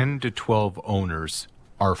of 10 to 12 owners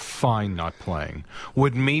are fine not playing,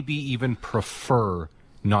 would maybe even prefer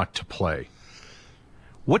not to play.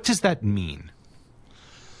 What does that mean?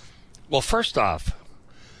 Well, first off,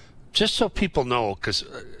 just so people know, because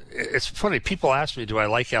it's funny, people ask me, do I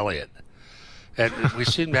like Elliot? And we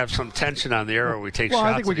seem to have some tension on the air when we take shots.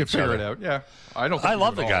 Well, I think we can each figure other. it out. Yeah, I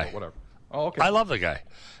love the guy. Whatever. Oh, okay. I love the guy,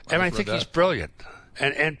 and I think he's brilliant.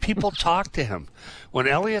 And people talk to him. When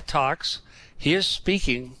Elliot talks, he is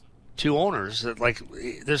speaking to owners. That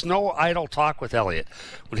there's no idle talk with Elliot.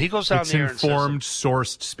 When he goes down there, it's informed,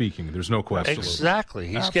 sourced speaking. There's no question. Exactly.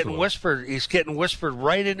 He's getting whispered. He's getting whispered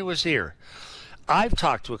right into his ear. I've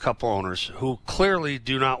talked to a couple owners who clearly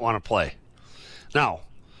do not want to play. Now,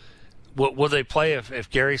 will they play if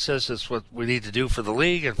Gary says it's what we need to do for the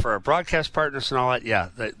league and for our broadcast partners and all that? Yeah,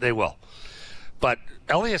 they will. But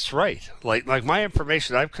Elliot's right. Like my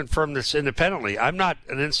information, I've confirmed this independently. I'm not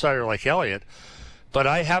an insider like Elliot, but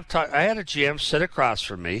I had a GM sit across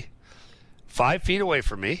from me, 5 feet away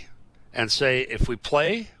from me, and say, if we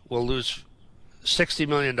play, we'll lose $60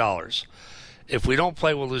 million. If we don't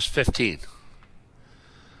play, we'll lose 15.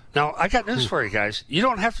 Now, I got news for you guys. You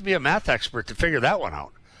don't have to be a math expert to figure that one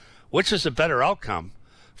out. Which is a better outcome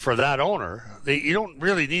for that owner? You don't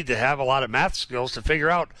really need to have a lot of math skills to figure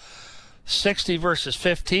out 60 versus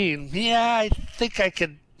 15. Yeah, I think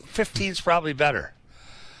 15's probably better.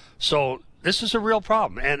 So this is a real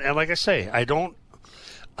problem. And like I say, I don't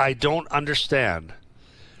understand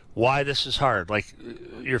why this is hard. Like,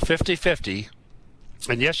 you're 50-50.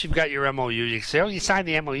 And yes, you've got your MOU. You can say, oh, you signed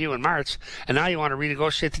the MOU in March, and now you want to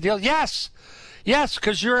renegotiate the deal. Yes,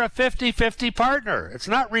 because you're a 50-50 partner. It's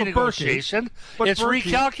not renegotiation. It's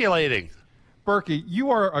recalculating. Berkey, you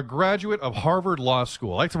are a graduate of Harvard Law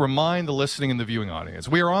School. I'd like to remind the listening and the viewing audience,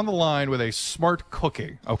 we are on the line with a smart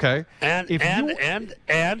cookie, okay? And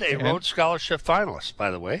a Rhodes Scholarship finalist, by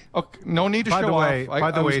the way. Okay, no need to show off. By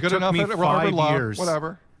the way, it took me 5 years.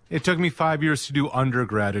 Whatever. It took me 5 years to do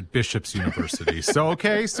undergrad at Bishop's University. So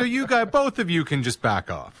you guys, both of you can just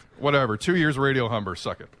back off. Whatever. 2 years radio Humber.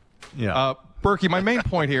 Suck it. Yeah. Berkey, my main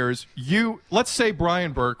point here is let's say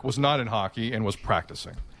Brian Burke was not in hockey and was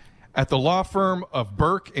practicing at the law firm of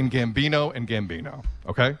Burke and Gambino,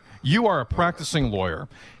 okay? You are a practicing lawyer.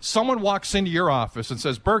 Someone walks into your office and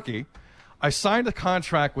says, Berkey, I signed a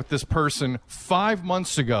contract with this person 5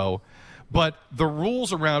 months ago, but the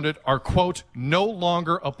rules around it are, quote, no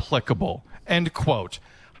longer applicable, end quote.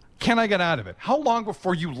 Can I get out of it? How long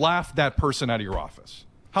before you laugh that person out of your office?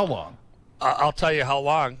 How long? I'll tell you how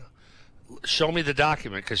long. Show me the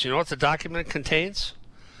document, because you know what the document contains?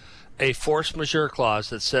 A force majeure clause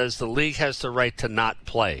that says the league has the right to not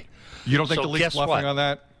play. You don't think the league's bluffing on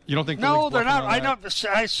that? You don't think the league's they're not. On that?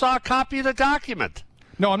 I saw a copy of the document.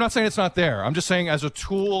 No, I'm not saying it's not there. I'm just saying as a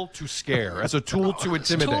tool to scare, as a tool to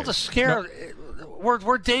intimidate. A tool to scare. No.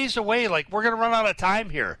 We're days away. Like, we're going to run out of time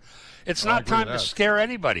here. It's not time to scare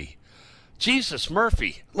anybody. Jesus,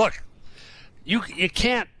 Murphy. Look, you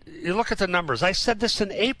can't. You look at the numbers. I said this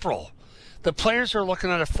in April. The players are looking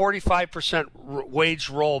at a 45% wage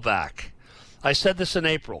rollback. I said this in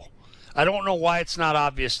April. I don't know why it's not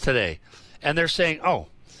obvious today. And they're saying, oh,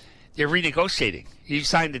 you're renegotiating. You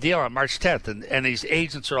signed the deal on March 10th, and these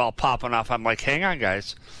agents are all popping off. I'm like, hang on,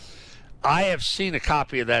 guys. I have seen a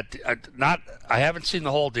copy of that. I haven't seen the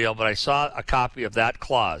whole deal, but I saw a copy of that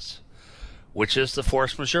clause, which is the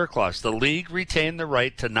force majeure clause. The league retained the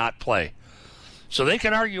right to not play. So they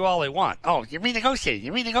can argue all they want. Oh, you're renegotiating.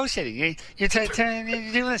 You're renegotiating. You're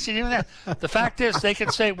doing this. You're doing that. The fact is, they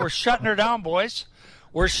can say, we're shutting her down, boys.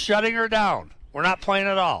 We're shutting her down. We're not playing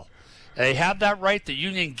at all. They have that right. The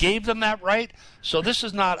union gave them that right. So this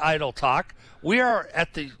is not idle talk. We are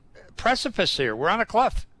at the precipice here. We're on a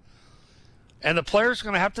cliff. And the players are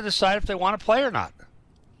going to have to decide if they want to play or not.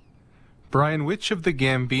 Brian, which of the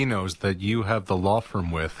Gambinos that you have the law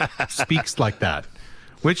firm with speaks like that?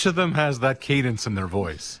 Which of them has that cadence in their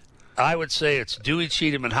voice? I would say it's Dewey,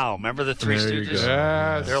 Cheatham, and Howe. Remember the Three Stooges?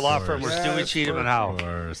 Yes, their law firm was Dewey, Cheatham, and Howe.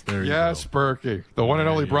 Yes, Berkey. The one and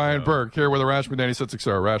only Brian Burke here with the Rash McNaney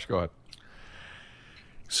 660. Rash, go ahead.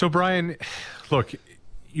 So, Brian, look,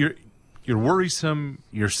 you're worrisome,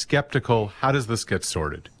 you're skeptical. How does this get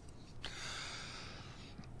sorted?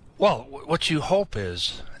 Well, what you hope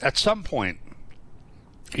is, at some point,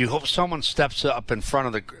 you hope someone steps up in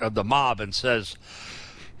front of the mob and says,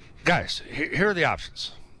 guys, here are the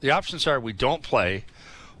options. The options are we don't play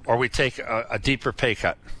or we take a deeper pay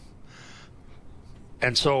cut.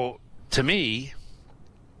 And so, to me,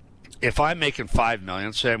 if I'm making $5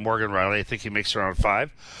 million, say Morgan Riley, I think he makes around $5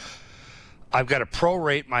 million, I've got to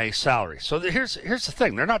prorate my salary. So here's the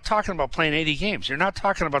thing. They're not talking about playing 80 games. You're not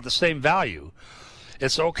talking about the same value.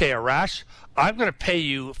 It's, okay, Arash, I'm going to pay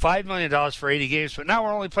you $5 million for 80 games, but now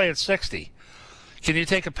we're only playing 60. Can you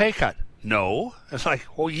take a pay cut? No. It's like,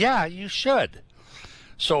 well, yeah, you should.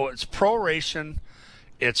 So it's proration.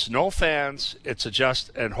 It's no fans. It's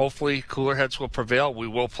adjust, and hopefully cooler heads will prevail. We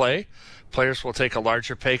will play. Players will take a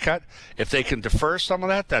larger pay cut. If they can defer some of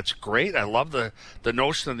that, that's great. I love the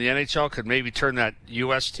notion that the NHL could maybe turn that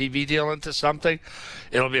U.S. TV deal into something.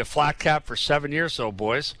 It'll be a flat cap for 7 years, though,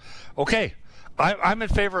 boys. Okay, I'm in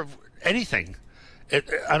favor of anything.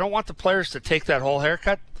 I don't want the players to take that whole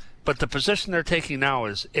haircut, but the position they're taking now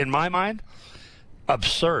is, in my mind,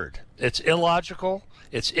 absurd. It's illogical.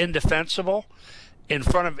 It's indefensible. In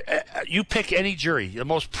front of you, pick any jury, the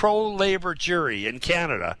most pro-labor jury in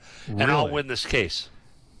Canada, and really? I'll win this case.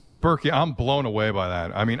 Berkey, I'm blown away by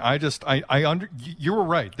that. I mean, you were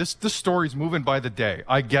right. This story's moving by the day.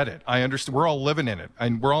 I get it. I understand. We're all living in it,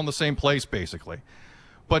 and we're all in the same place, basically.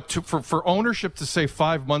 But for ownership to say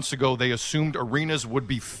 5 months ago they assumed arenas would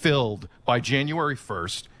be filled by January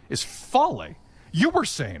 1st is folly. You were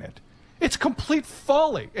saying it. It's complete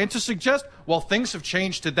folly. And to suggest, well, things have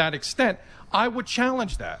changed to that extent, I would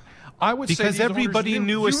challenge that. I would say because everybody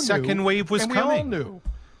knew a second wave was coming. We all knew.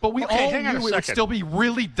 But we all knew it would still be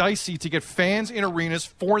really dicey to get fans in arenas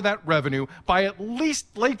for that revenue by at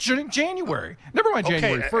least late January. Never mind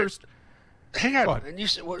January 1st. Hang on. And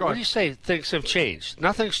what do you say things have changed?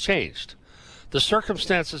 Nothing's changed. The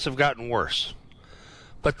circumstances have gotten worse.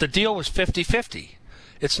 But the deal was 50-50.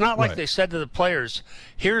 It's not like they said to the players,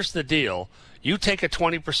 here's the deal. You take a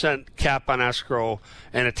 20% cap on escrow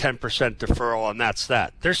and a 10% deferral, and that's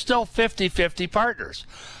that. They're still 50-50 partners.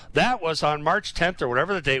 That was on March 10th or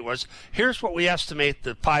whatever the date was. Here's what we estimate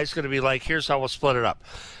the pie's going to be like. Here's how we'll split it up.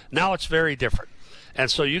 Now it's very different.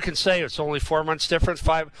 And so you can say it's only 4 months difference,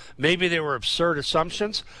 5. Maybe they were absurd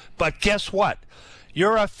assumptions. But guess what?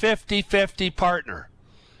 You're a 50-50 partner.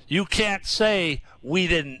 You can't say we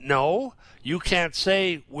didn't know. You can't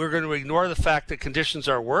say we're going to ignore the fact that conditions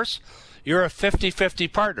are worse. You're a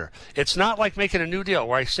 50-50 partner. It's not like making a new deal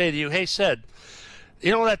where I say to you, hey, Sid,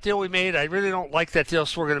 you know that deal we made? I really don't like that deal,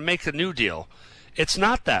 so we're going to make a new deal. It's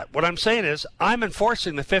not that. What I'm saying is I'm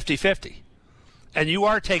enforcing the 50-50, and you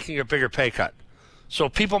are taking a bigger pay cut. So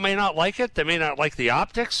people may not like it. They may not like the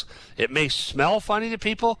optics. It may smell funny to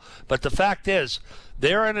people, but the fact is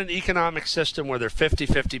they're in an economic system where they're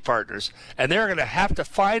 50-50 partners, and they're going to have to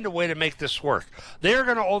find a way to make this work. They're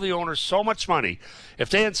going to owe the owners so much money. If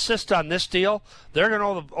they insist on this deal, they're going to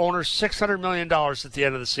owe the owners $600 million at the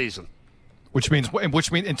end of the season. Which means,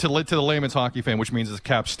 and to the layman's hockey fan, which means the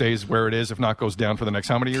cap stays where it is, if not goes down for the next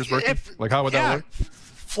how many years, Berkey? Like how would that work?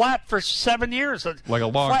 Flat for 7 years. Like a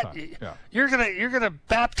long time. Yeah. You're gonna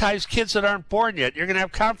baptize kids that aren't born yet. You're gonna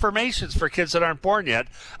have confirmations for kids that aren't born yet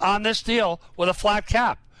on this deal with a flat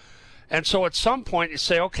cap. And so at some point you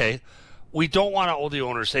say, okay, we don't want to owe the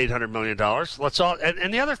owners $800 million. Let's all.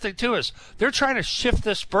 And the other thing too is they're trying to shift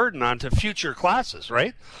this burden onto future classes,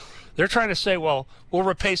 right? They're trying to say, well, we'll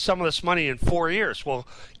repay some of this money in 4 years. Well,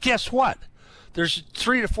 guess what? There's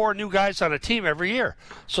 3 to 4 new guys on a team every year.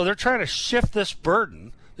 So they're trying to shift this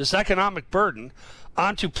burden, this economic burden,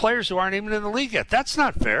 onto players who aren't even in the league yet. That's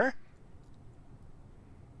not fair.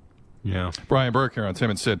 Yeah. Brian Burke here on Tim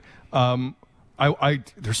and Sid.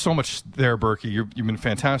 There's so much there, Berkey. You've been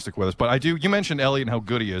fantastic with us. But you mentioned Elliott and how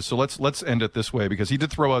good he is. So let's end it this way, because he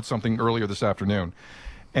did throw out something earlier this afternoon.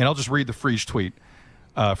 And I'll just read the Friege tweet.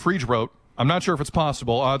 Friege wrote, I'm not sure if it's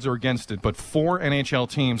possible, odds are against it, but 4 NHL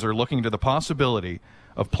teams are looking to the possibility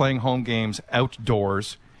of playing home games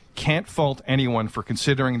outdoors. Can't fault anyone for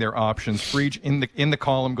considering their options. Friege in the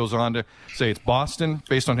column goes on to say it's Boston,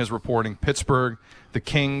 based on his reporting, Pittsburgh, the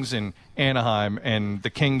Kings, and Anaheim, and the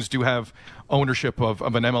Kings do have ownership of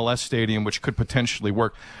an MLS stadium, which could potentially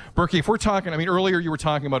work. Berkey, if we're talking, earlier you were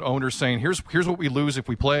talking about owners saying, here's what we lose if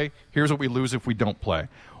we play, here's what we lose if we don't play.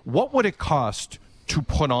 What would it cost to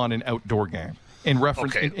put on an outdoor game in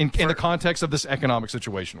reference in the context of this economic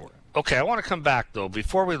situation we're in? Okay, I want to come back, though,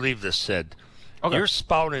 before we leave this, Sid. Okay. You're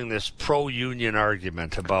spouting this pro-union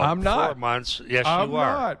argument about 4 months. Yes, you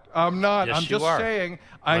are. I'm not. Yes, I'm just saying.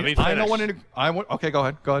 I don't want to. Okay, go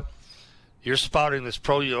ahead. You're spouting this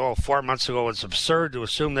 4 months ago. It's absurd to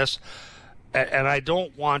assume this, and I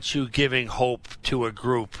don't want you giving hope to a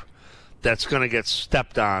group that's going to get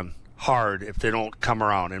stepped on hard if they don't come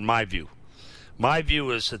around, in my view. My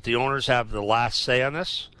view is that the owners have the last say on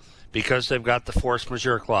this because they've got the force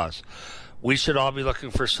majeure clause. We should all be looking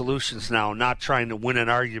for solutions now, not trying to win an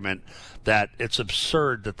argument that it's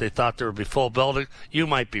absurd that they thought there would be full building. You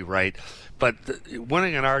might be right, but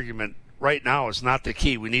winning an argument right now is not the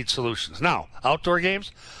key. We need solutions. Now, outdoor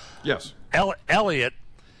games? Yes. Elliott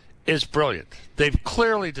is brilliant. They've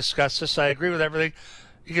clearly discussed this. I agree with everything.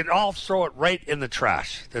 You can all throw it right in the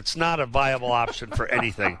trash. That's not a viable option for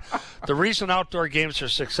anything. The reason outdoor games are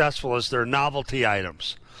successful is they're novelty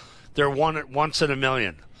items. They're once in a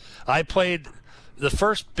million. I played the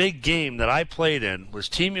first big game that I played in was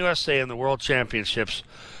Team USA in the World Championships.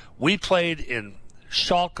 We played in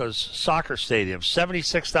Schalke's soccer stadium,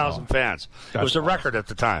 76,000 fans. It was a record at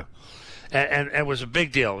the time. And it was a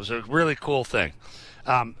big deal. It was a really cool thing.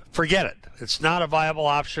 Forget it. It's not a viable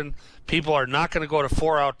option. People are not going to go to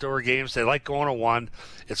 4 outdoor games. They like going to 1.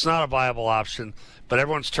 It's not a viable option, but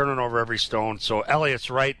everyone's turning over every stone. So Elliott's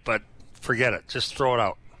right, but forget it. Just throw it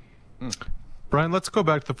out. Brian, let's go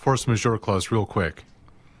back to the force majeure clause real quick.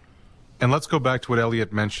 And let's go back to what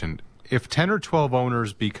Elliott mentioned. If 10 or 12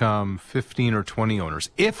 owners become 15 or 20 owners,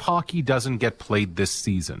 if hockey doesn't get played this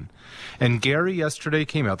season, and Gary yesterday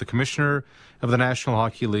came out, the commissioner of the National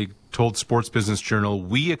Hockey League told Sports Business Journal,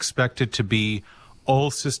 we expect it to be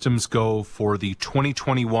all systems go for the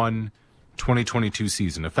 2021-2022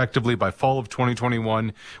 season. Effectively, by fall of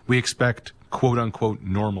 2021, we expect quote-unquote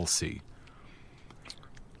normalcy.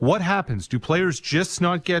 What happens? Do players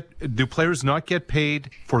not get paid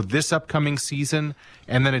for this upcoming season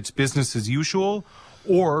and then it's business as usual?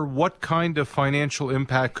 Or what kind of financial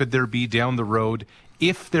impact could there be down the road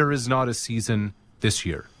if there is not a season this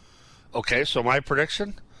year? Okay, so my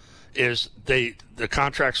prediction is the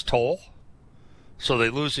contracts toll, so they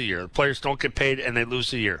lose a year. The players don't get paid and they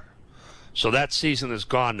lose a year. So that season is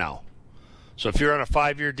gone now. So if you're on a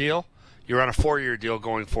 5-year deal, you're on a 4-year deal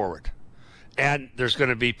going forward. And there's going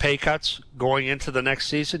to be pay cuts going into the next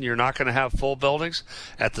season. You're not going to have full buildings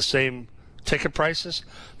at the same ticket prices.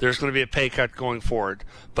 There's going to be a pay cut going forward.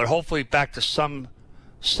 But hopefully back to some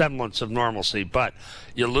semblance of normalcy. But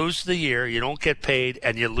you lose the year, you don't get paid,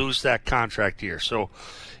 and you lose that contract year. So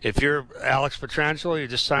if you're Alex Pietrangelo, you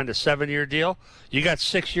just signed a 7-year deal, you got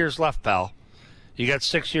 6 years left, pal. You got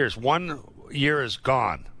 6 years. 1 year is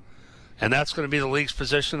gone. And that's going to be the league's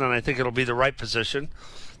position, and I think it'll be the right position.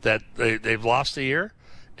 That they've lost a year,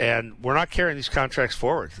 and we're not carrying these contracts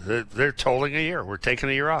forward. They're tolling a year. We're taking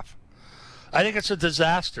a year off. I think it's a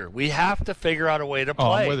disaster. We have to figure out a way to play. Oh,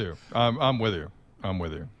 I'm with you. I'm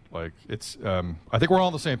with you. Like, it's. I think we're all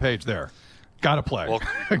on the same page there. Got to play.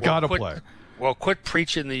 Got to play. Well, quit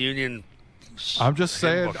preaching the union. I'm just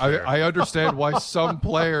saying, I understand why some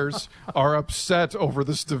players are upset over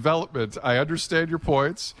this development. I understand your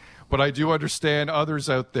points. But I do understand others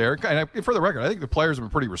out there. And for the record, I think the players have been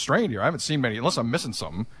pretty restrained here. I haven't seen many, unless I'm missing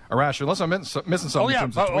something. Arash, unless I'm missing something in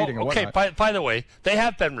terms of tweeting and whatnot. Okay, by the way, they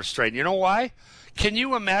have been restrained. You know why? Can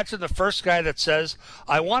you imagine the first guy that says,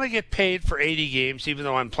 I want to get paid for 80 games even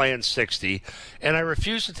though I'm playing 60, and I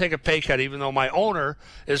refuse to take a pay cut even though my owner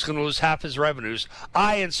is going to lose half his revenues.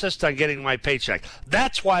 I insist on getting my paycheck.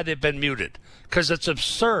 That's why they've been muted, because it's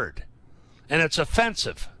absurd and it's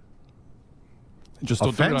offensive. Just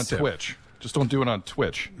don't do it on Twitch. Just don't do it on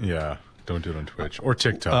Twitch. Yeah, don't do it on Twitch or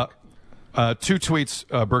TikTok. 2 tweets,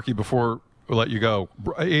 Berkey, before we let you go.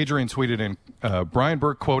 Adrian tweeted in, Brian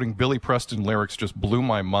Burke quoting Billy Preston lyrics just blew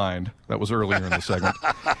my mind. That was earlier in the segment.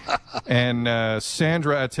 And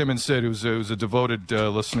Sandra at Tim and Sid, who's a devoted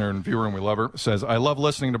listener and viewer, and we love her, says, I love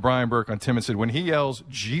listening to Brian Burke on Tim and Sid. When he yells,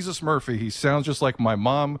 Jesus Murphy, he sounds just like my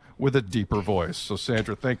mom with a deeper voice. So,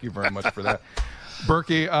 Sandra, thank you very much for that.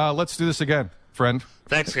 Berkey, let's do this again. Friend.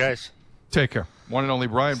 Thanks, guys. Take care. One and only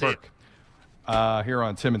Brian Burke here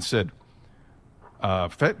on Tim and Sid.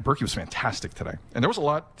 Berkey was fantastic today. And there was a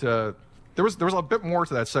lot, there was a bit more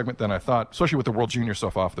to that segment than I thought, especially with the World Junior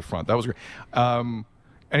stuff off the front. That was great.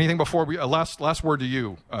 Anything before we, last word to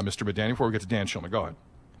you, Mr. Badani, before we get to Dan Shulman. Go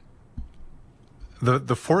ahead.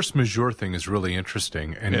 The force majeure thing is really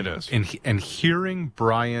interesting. And it is. And hearing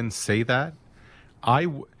Brian say that,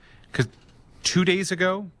 because 2 days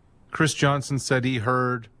ago, Chris Johnson said he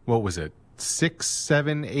heard, what was it, 6,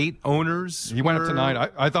 7, 8 owners? He went up to 9.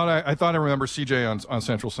 I thought I remember CJ on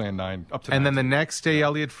Central saying 9, up to 9. And then the next day,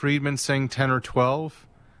 Elliot Friedman saying 10 or 12.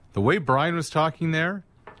 The way Brian was talking there,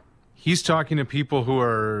 he's talking to people who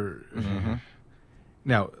are... Mm-hmm.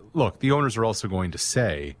 Now, look, the owners are also going to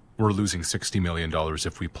say, we're losing $60 million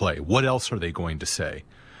if we play. What else are they going to say?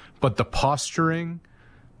 But the posturing,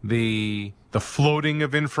 the floating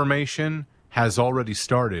of information has already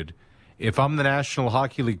started if I'm the National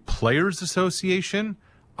Hockey League Players Association,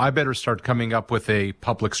 I better start coming up with a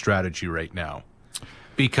public strategy right now.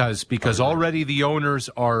 Because already the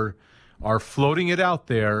owners are floating it out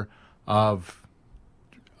there of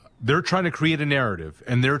they're trying to create a narrative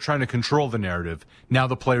and they're trying to control the narrative. Now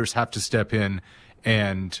the players have to step in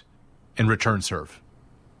and return serve.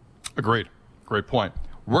 Agreed. Great point.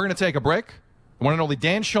 We're going to take a break. The one and only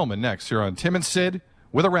Dan Shulman next here on Tim and Sid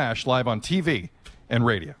with a Rash, live on TV and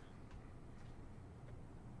radio.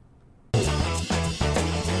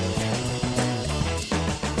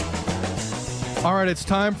 All right, it's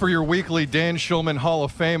time for your weekly Dan Shulman Hall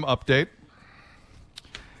of Fame update.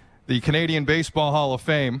 The Canadian Baseball Hall of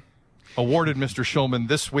Fame awarded Mr. Shulman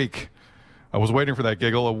this week. I was waiting for that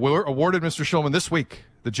giggle. Awarded Mr. Shulman this week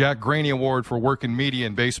the Jack Graney Award for work in media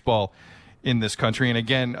and baseball in this country. And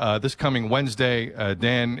again, this coming Wednesday,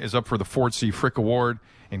 Dan is up for the Ford C. Frick Award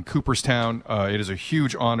in Cooperstown. It is a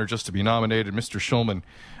huge honor just to be nominated. Mr. Shulman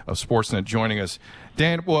of Sportsnet joining us.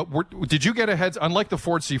 Dan, did you get a heads, unlike the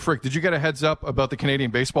Ford C. Frick, did you get a heads up about the Canadian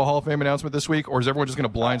Baseball Hall of Fame announcement this week, or is everyone just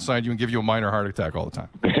going to blindside you and give you a minor heart attack all the time?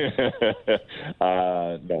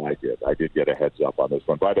 No, I did. I did get a heads up on this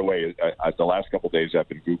one. By the way, the last couple of days I've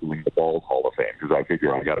been Googling the Bald Hall of Fame because I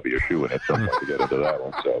figure I got to be a shoe-in at some point to get into that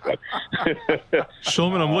one. So, but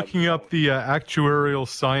Shulman, I'm looking up the Actuarial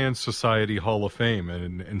Science Society Hall of Fame,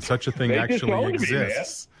 and such a thing actually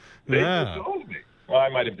exists. They disowned me. Well, I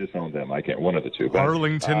might have disowned them. I can't. One of the two. But,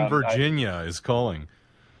 Arlington, Virginia is calling.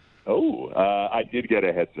 I did get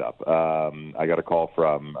a heads up. I got a call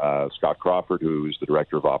from Scott Crawford, who's the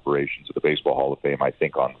Director of Operations of the Baseball Hall of Fame, I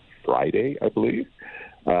think on Friday, I believe,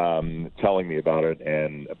 telling me about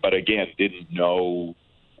it. But again, didn't know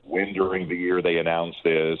when during the year they announced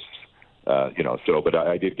this. But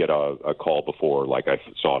I did get a call before, like I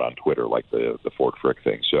saw it on Twitter, like the Ford Frick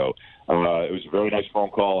thing. So it was a very nice phone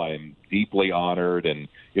call. I'm deeply honored. And,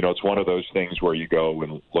 it's one of those things where you go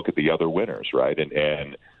and look at the other winners, right?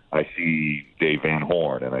 And I see Dave Van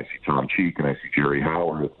Horn, and I see Tom Cheek, and I see Jerry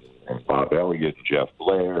Howard, and Bob Elliott, and Jeff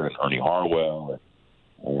Blair, and Ernie Harwell.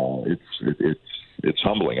 It's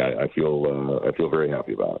humbling. I feel very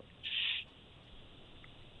happy about it.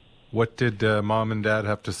 What did Mom and Dad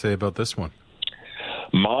have to say about this one?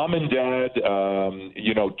 Mom and Dad,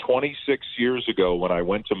 26 years ago when I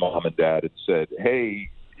went to Mom and Dad and said, hey,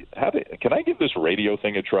 can I give this radio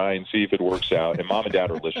thing a try and see if it works out? And Mom and Dad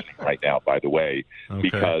are listening right now, by the way,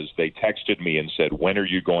 because they texted me and said, when are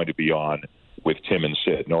you going to be on with Tim and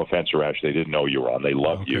Sid? No offense, Rash, they didn't know you were on. They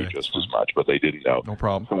love you just as much, but they didn't know. No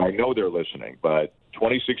problem. So I know they're listening. But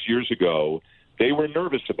 26 years ago, they were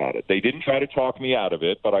nervous about it. They didn't try to talk me out of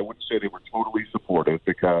it, but I wouldn't say they were totally supportive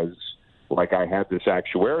because, like, I had this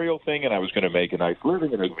actuarial thing and I was going to make a nice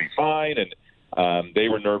living and it would be fine. And they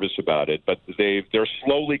were nervous about it, but they're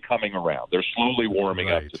slowly coming around. They're slowly warming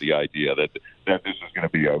up to the idea that this is going to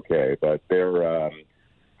be okay. But they're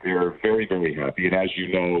very, very happy. And as you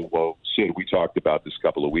know, Sid, we talked about this a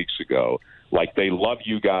couple of weeks ago. Like, they love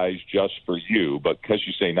you guys just for you, but because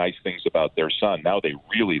you say nice things about their son, now they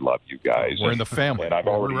really love you guys. We're in the family. And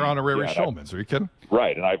we're honorary Shulmans. Are you kidding?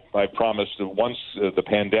 Right. And I promised that once the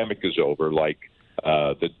pandemic is over, like,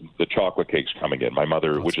 the chocolate cake's coming in. My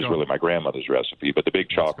mother, which is really my grandmother's recipe, but the big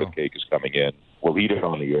chocolate cake is coming in. We'll eat it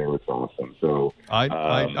on the air. It's awesome. So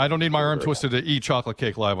I don't need my arm twisted to eat chocolate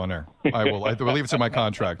cake live on air. I will. I believe it's in my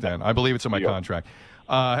contract, Dan. I believe it's in my contract.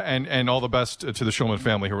 And all the best to the Shulman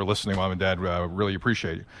family who are listening, Mom and Dad. Really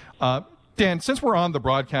appreciate you. Dan, since we're on the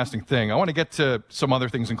broadcasting thing, I want to get to some other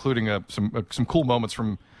things, including some cool moments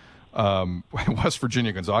from West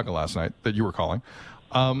Virginia Gonzaga last night that you were calling.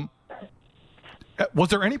 Was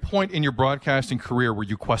there any point in your broadcasting career where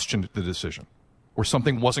you questioned the decision, or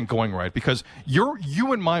something wasn't going right? Because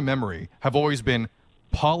you in my memory have always been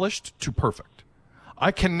polished to perfect.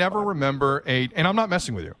 I can never remember and I'm not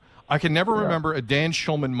messing with you, I can never remember a Dan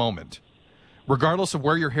Shulman moment, regardless of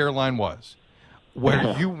where your hairline was,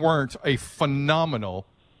 where you weren't a phenomenal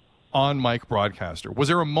on-mic broadcaster. Was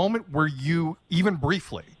there a moment where you, even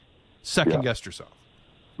briefly, second-guessed yourself?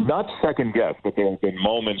 Not second-guessed, but there have been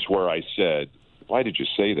moments where I said, why did you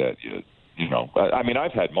say that? You know, I mean,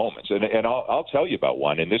 I've had moments, and I'll tell you about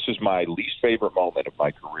one, and this is my least favorite moment of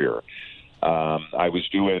my career. I was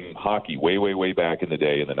doing hockey way back in the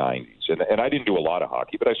day in the 90s, and I didn't do a lot of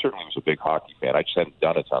hockey, but I certainly was a big hockey fan. I just hadn't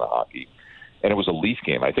done a ton of hockey, and it was a Leaf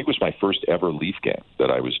game. I think it was my first ever Leaf game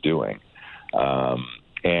that I was doing,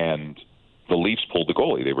 and the Leafs pulled the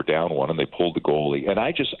goalie. They were down one, and they pulled the goalie, and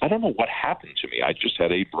I don't know what happened to me. I just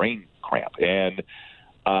had a brain cramp, and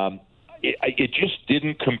it just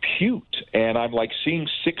didn't compute. And I'm like seeing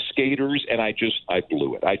six skaters, and I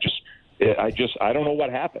blew it. I don't know what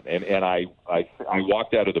happened. And I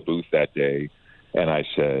walked out of the booth that day, and I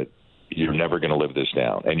said, you're never going to live this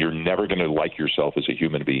down, and you're never going to like yourself as a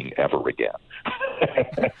human being ever again.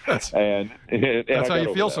 That's how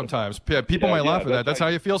you feel sometimes. People might laugh at that. That's how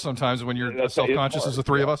you feel sometimes when you're self-conscious, as the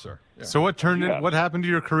three of us are. Yeah. So what happened to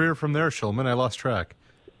your career from there, Shulman? I lost track.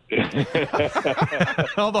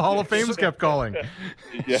 All the Hall of Fames kept calling.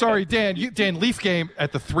 Yeah. Sorry, Dan. Leaf game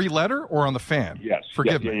at the 3-letter or on the Fan? Yes.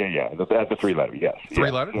 Forgive me. Yeah. At the 3-letter. Yes.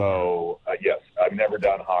 3-letter. So yes, I've never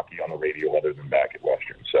done hockey on the radio other than back at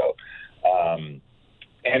Western. So,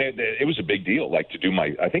 and it was a big deal. Like to do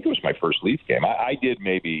I think it was my first Leaf game.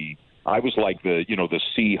 I was like the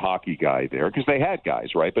C hockey guy there because they had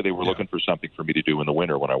guys, right? But they were looking for something for me to do in the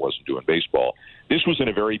winter when I wasn't doing baseball. This was in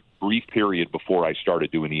a very brief period before I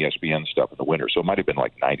started doing ESPN stuff in the winter. So it might have been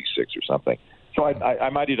like 96 or something. So I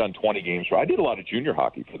might have done 20 games. I did a lot of junior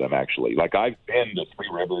hockey for them, actually. Like I've been to Three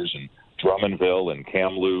Rivers and Drummondville and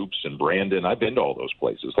Kamloops and Brandon. I've been to all those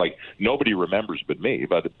places. Like nobody remembers but me.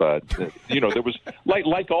 But there was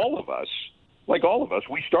like all of us. Like all of us,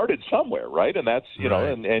 we started somewhere, right? And that's,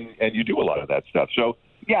 and you do a lot of that stuff. So,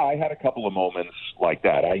 yeah, I had a couple of moments like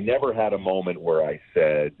that. I never had a moment where I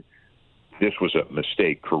said this was a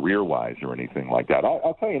mistake career-wise or anything like that.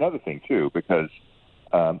 I'll tell you another thing, too, because,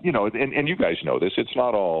 and you guys know this, it's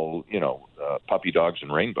not all, puppy dogs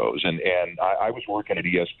and rainbows. And I was working at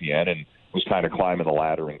ESPN and was kind of climbing the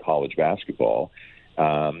ladder in college basketball.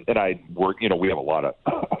 And I work, we have a lot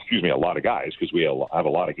of guys because we have a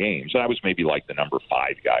lot of games. And I was maybe like the number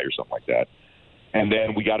 5 guy or something like that. And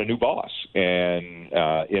then we got a new boss. And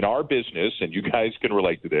in our business, and you guys can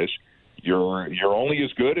relate to this, you're only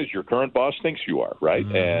as good as your current boss thinks you are, right?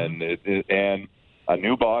 Mm-hmm. And a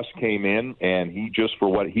new boss came in, and he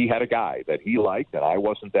had a guy that he liked, and I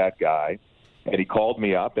wasn't that guy. And he called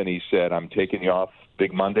me up, and he said, I'm taking you off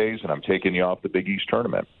Big Mondays, and I'm taking you off the Big East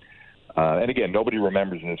tournament. And again, nobody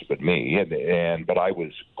remembers this but me, but I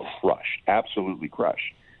was crushed, absolutely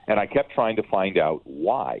crushed. And I kept trying to find out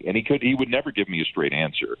why. And he would never give me a straight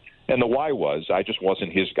answer. And the why was I just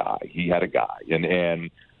wasn't his guy. He had a guy.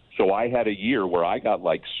 And so I had a year where I got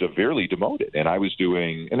like severely demoted, and I was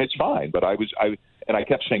doing, and it's fine, but I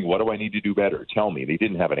kept saying, what do I need to do better? Tell me. They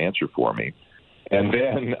didn't have an answer for me. And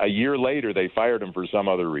then a year later, they fired him for some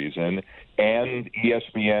other reason, and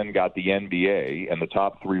ESPN got the NBA, and the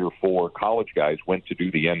top 3 or 4 college guys went to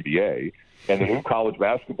do the NBA. And the new college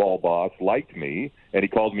basketball boss liked me, and he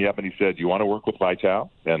called me up and he said, "You want to work with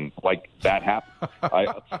Vital?" And like that happened.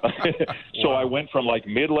 So I went from like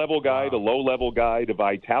mid-level guy to low-level guy to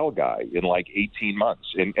Vital guy in like 18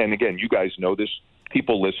 months. And again, you guys know this.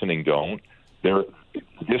 People listening don't.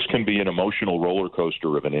 This can be an emotional roller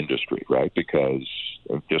coaster of an industry, right? Because.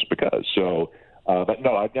 So, but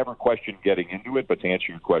no, I've never questioned getting into it. But to answer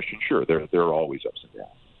your question, sure, there are always ups and downs.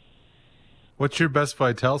 What's your best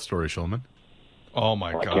Vital story, Shulman? Oh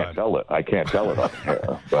my God! I can't tell it on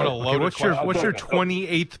air. What's your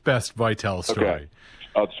 28th best Vital story?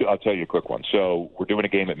 Okay. I'll tell you a quick one. So we're doing a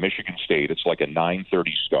game at Michigan State. It's like a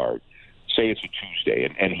 9:30 start. Say it's a Tuesday,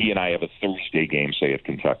 and he and I have a Thursday game, say at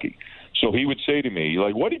Kentucky. So he would say to me,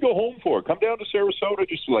 like, "What do you go home for? Come down to Sarasota,"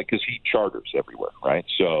 just like because he charters everywhere, right?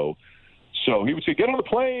 So he would say, "Get on the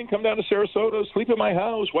plane, come down to Sarasota, sleep at my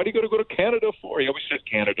house. Why do you go to Canada for?" He always said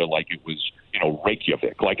Canada like it was,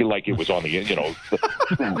 Reykjavik, like it was on the, what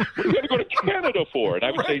are you going to go to Canada for? And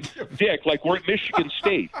I would say, Dick, like we're at Michigan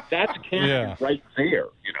State. That's Canada right there,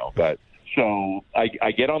 But so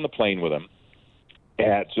I get on the plane with him.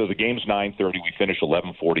 So the game's 9:30. We finish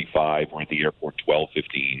 11:45. We're at the airport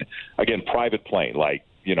 12:15. Again, private plane. Like,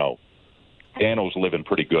 Dano's living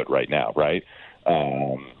pretty good right now, right?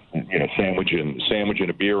 Sandwich and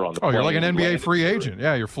a beer on the plane. You're like an NBA free agent.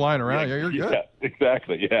 Yeah, you're flying around. Yeah, you're good. Yeah,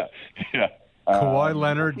 exactly. Yeah. Kawhi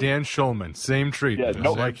Leonard, Dan Shulman, same treatment.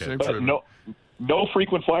 Yeah, same treatment. No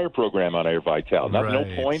frequent flyer program on Air Vital. No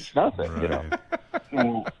points, nothing. Right.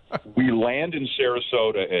 So we land in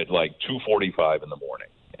Sarasota at like 2:45 in the morning,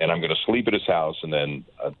 and I'm going to sleep at his house, and then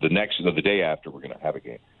the day after, we're going to have a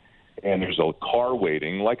game. And there's a car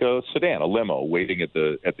waiting, like a sedan, a limo, waiting at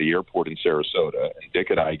the airport in Sarasota. And Dick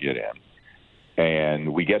and I get in,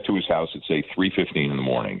 and we get to his house at say 3:15 in the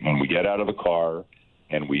morning. And we get out of the car,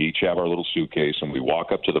 and we each have our little suitcase, and we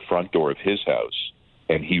walk up to the front door of his house,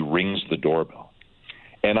 and he rings the doorbell.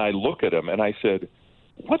 And I look at him, and I said,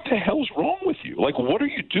 "What the hell's wrong with you? Like, what are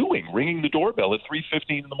you doing ringing the doorbell at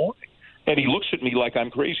 3:15 in the morning?" And he looks at me like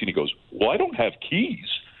I'm crazy, and he goes, "Well, I don't have keys."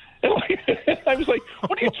 And I was like,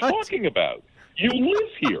 "What are you talking about? You live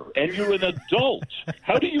here, and you're an adult.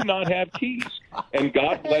 How do you not have keys?" And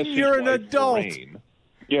God bless his You're an wife, adult. Lorraine.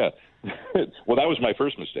 Yeah, Well, that was my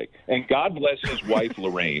first mistake. And God bless his wife,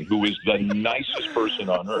 Lorraine, who is the nicest person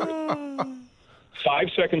on earth. 5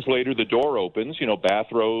 seconds later, the door opens,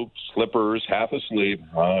 bathrobe, slippers, half asleep.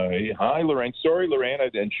 Hi, Lorraine. Sorry, Lorraine.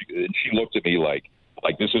 And she looked at me like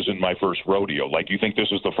this isn't my first rodeo. Like, you think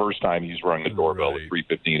this is the first time he's rung the doorbell at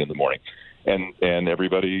 3:15 in the morning. And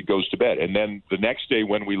everybody goes to bed. And then the next day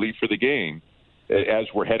when we leave for the game, as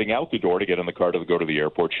we're heading out the door to get in the car to go to the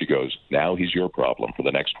airport, she goes, "Now he's your problem for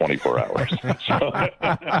the next 24 hours."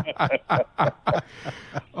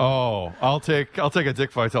 Oh, I'll take a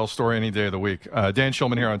Dick Vitale story any day of the week. Dan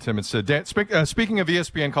Shulman here on Tim and Sid. Dan, speaking of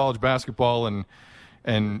ESPN college basketball and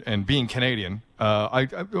being Canadian,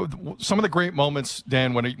 some of the great moments,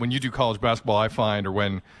 Dan, when you do college basketball, I find, are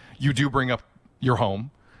when you do bring up your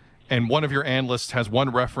home, and one of your analysts has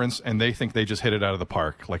one reference, and they think they just hit it out of the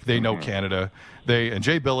park. Like, they know Canada. And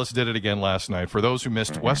Jay Billis did it again last night. For those who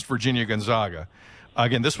missed West Virginia Gonzaga,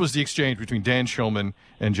 again, this was the exchange between Dan Shulman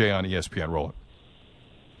and Jay on ESPN. Roll it.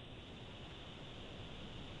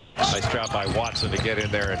 Nice job by Watson to get in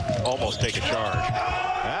there and almost take a charge.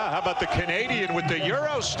 How about the Canadian with the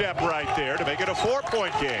Euro step right there to make it a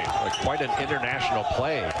 4-point game? Quite an international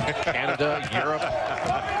play. Canada, Europe,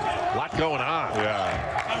 a lot going on.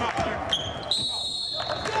 Yeah.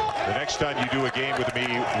 The next time you do a game with me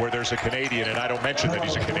where there's a Canadian and I don't mention that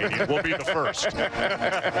he's a Canadian, we'll be the first.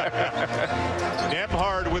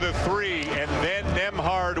 Nembhard with a 3, and then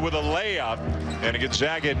Nembhard with a layup. And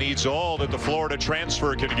Gonzaga needs all that the Florida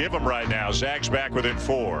transfer can give him right now. Zag's back within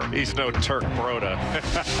 4. He's no Turk Broda.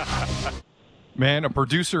 Man, a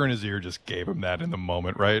producer in his ear just gave him that in the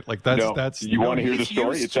moment, right? Like, that's. You want to hear the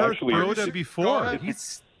story? It's actually Broda before.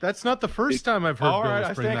 That's not the first time I've heard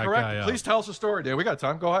Billis bring that guy up. Please tell us the story, Dan. We got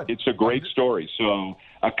time. Go ahead. It's a great story. So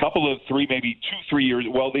a couple of 3, maybe 2-3 years.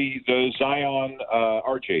 Well, the Zion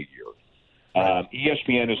RJ year.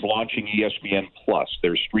 ESPN is launching ESPN Plus,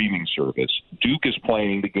 their streaming service. Duke is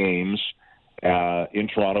playing the games in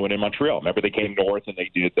Toronto and in Montreal. Remember, they came north and they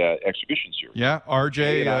did that exhibition series. Yeah,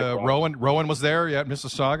 RJ, Rowan was there. Yeah,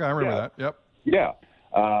 Mississauga. I remember that. Yep. Yeah.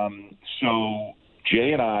 So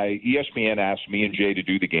Jay and ESPN asked me and Jay to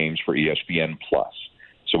do the games for ESPN Plus.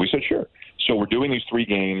 So we said, sure. So we're doing these 3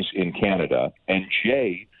 games in Canada, and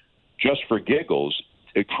Jay, just for giggles,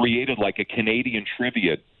 created like a Canadian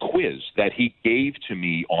trivia quiz that he gave to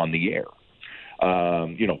me on the air.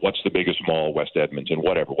 What's the biggest mall, West Edmonton,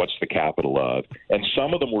 whatever, what's the capital of? And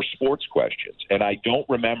some of them were sports questions. And I don't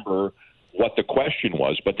remember what the question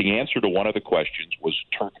was, but the answer to one of the questions was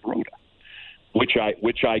Turk Broda, which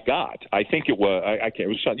I got. I think it was,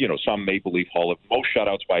 it was some Maple Leaf Hall of most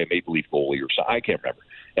shutouts by a Maple Leaf goalie or something. I can't remember.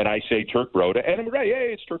 And I say Turk Broda, and I'm right,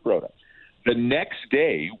 hey, it's Turk Broda. The next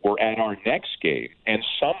day, we're at our next game, and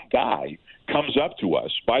some guy comes up to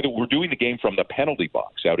us. By the way, we're doing the game from the penalty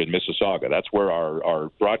box out in Mississauga. That's where our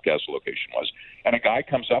broadcast location was. And a guy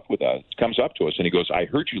comes up to us, and he goes, "I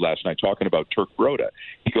heard you last night talking about Turk Broda."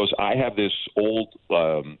 He goes, "I have this old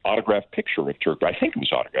autographed picture of Turk. I think it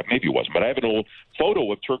was autographed. Maybe it wasn't, but I have an old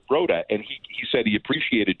photo of Turk Broda." And he said he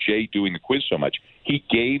appreciated Jay doing the quiz so much. He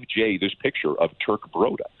gave Jay this picture of Turk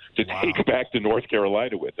Broda to take back to North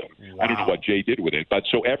Carolina with him. Wow. I don't know what Jay did with it, but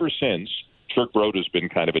so ever since, Turk Broda has been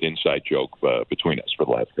kind of an inside joke between us for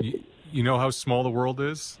the last couple of years. You know how small the world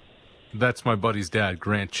is? That's my buddy's dad,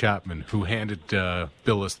 Grant Chapman, who handed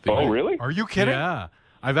Billis the... Oh, really? Are you kidding? Yeah.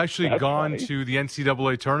 I've actually gone to the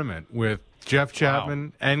NCAA tournament with Jeff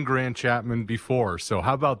Chapman and Grant Chapman before, so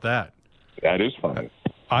how about that? That is funny.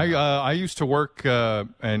 I used to work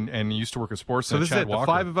and used to work at Sports. So this is it. The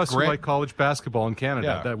 5 of us who like college basketball in Canada.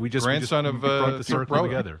 Yeah. That we just grandson of brought the circle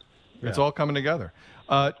together. It's all coming together.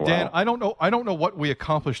 Dan, I don't know what we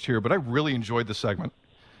accomplished here, but I really enjoyed the segment.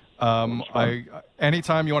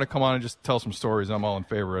 Anytime you want to come on and just tell some stories, I'm all in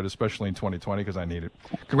favor of it, especially in 2020 because I need it.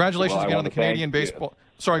 Congratulations again on the Canadian baseball.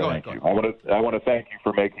 Sorry, go ahead. I want to thank you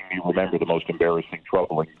for making me remember the most embarrassing,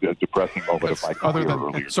 troubling, depressing moment of my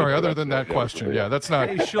career. Other than that question, that's not.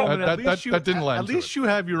 Hey, Shulman, that didn't land. At least you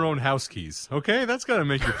have your own house keys, okay? That's got to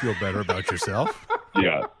make you feel better about yourself.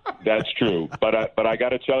 Yeah, that's true. But I got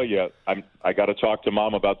to tell you, I got to talk to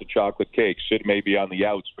Mom about the chocolate cake. Sid may be on the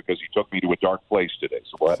outs because he took me to a dark place today.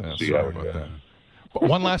 So we'll have to see how it goes. But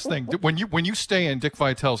one last thing: when you stay in Dick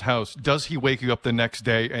Vitale's house, does he wake you up the next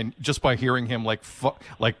day and just by hearing him like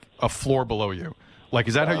a floor below you? Like,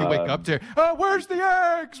 is that how you wake up to? Oh, where's the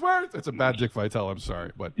eggs? It's a bad Dick Vitale. I'm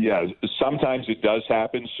sorry, but yeah, sometimes it does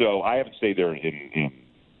happen. So I haven't stayed there in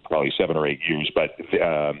probably 7 or 8 years, but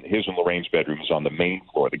his and Lorraine's bedroom is on the main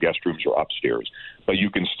floor. The guest rooms are upstairs, but you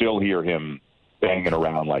can still hear him banging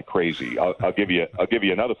around like crazy. I'll give you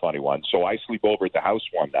another funny one. So I sleep over at the house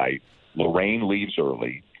one night. Lorraine leaves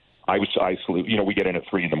early. I sleep. We get in at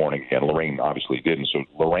 3 a.m. again. Lorraine obviously didn't. So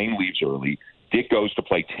Lorraine leaves early. Dick goes to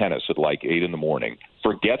play tennis at like 8 a.m.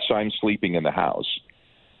 Forgets I'm sleeping in the house.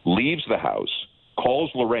 Leaves the house. Calls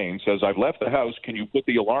Lorraine. Says, I've left the house. Can you put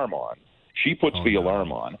the alarm on? She puts the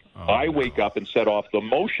alarm on. I wake up and set off the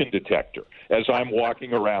motion detector as I'm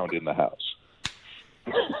walking around in the house.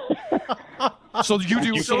 So you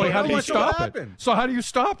do. So how do you stop it? So how do you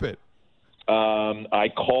stop it? I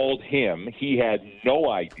called him. He had no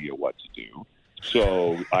idea what to do.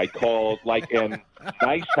 So I called and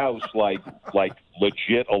nice house, like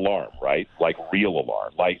legit alarm, right? Like real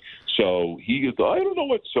alarm. So he goes, I don't know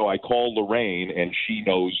what. So I called Lorraine, and she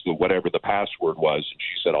knows whatever the password was. And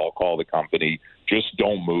she said, I'll call the company. Just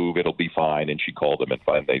don't move. It'll be fine. And she called them,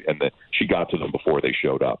 and then she got to them before they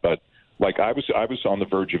showed up. But I was on the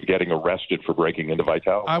verge of getting arrested for breaking into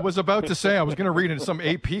Vital. I was about to say, I was going to read into some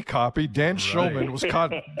AP copy. Dan Shulman was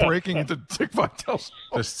caught breaking into Dick Vitale's.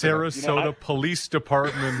 The Sarasota Police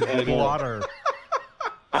Department blotter.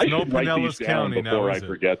 I should write these down before I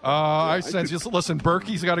forget. I sense. Listen,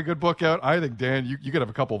 Berkey's got a good book out. I think, Dan, you could have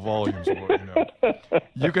a couple volumes.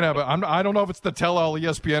 You can have. I don't know if it's the tell-all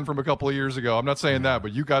ESPN from a couple of years ago. I'm not saying that,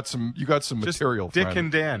 but you got some material. Dick friend.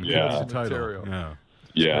 and Dan. Yeah, material.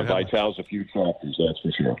 Yeah, Vital's a few chapters, that's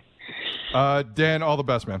for sure. Dan, all the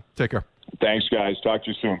best, man. Take care. Thanks, guys. Talk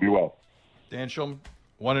to you soon. Be well. Dan Shulman,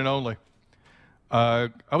 one and only. We're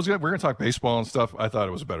going to talk baseball and stuff. I thought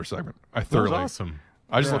it was a better segment. That was awesome.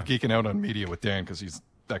 I just love geeking out on media with Dan because he's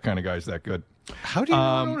that kind of guy. He's that good. How do you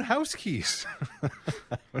know your own house keys?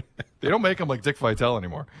 They don't make them like Dick Vitale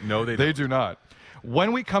anymore. No, they do not.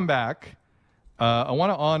 When we come back, I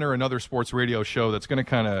want to honor another sports radio show that's going to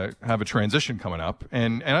kind of have a transition coming up.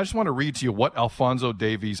 And I just want to read to you what Alphonso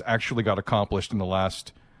Davies actually got accomplished in the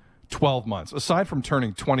last 12 months, aside from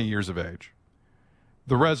turning 20 years of age.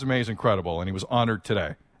 The resume is incredible, and he was honored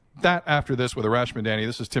today. That after this with Arash Madani.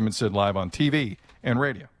 This is Tim and Sid live on TV and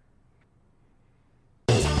radio.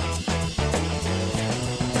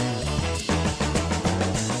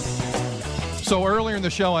 So earlier in the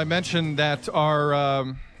show, I mentioned that our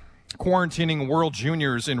quarantining World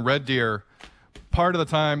Juniors in Red Deer, part of the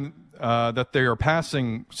time that they are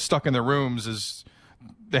passing stuck in their rooms is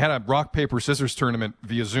they had a rock, paper, scissors tournament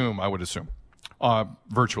via Zoom, I would assume,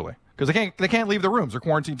 virtually. Because they can't leave their rooms. They're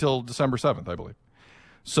quarantined till December 7th, I believe.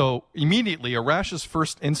 So immediately, Arash's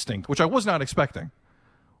first instinct, which I was not expecting,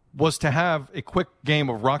 was to have a quick game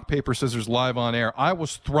of rock, paper, scissors live on air. I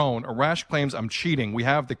was thrown. Arash claims I'm cheating. We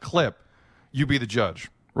have the clip. You be the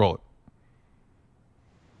judge. Roll it.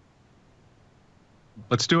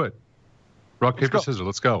 Let's do it. Rock, paper, scissors.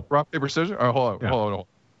 Let's go. Rock, paper, scissors? All right, hold on.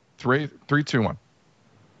 3, 2, 1.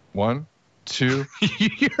 1, 2.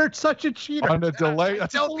 You're such a cheater. On a delay.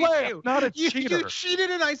 That's a delay. Not a cheater. You cheated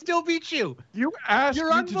and I still beat you. You asked.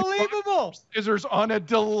 You're unbelievable. Scissors on a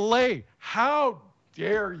delay. How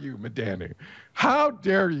dare you, Madani? How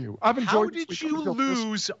dare you? I've enjoyed. How did you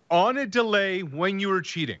lose on a delay when you were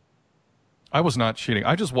cheating? I was not cheating.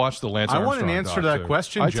 I just watched the Lance Armstrong. I want an answer to that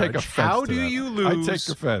question, Judge. I take offense. How do you lose? I take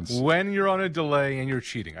offense when you're on a delay and you're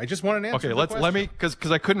cheating. I just want an answer. Okay, let me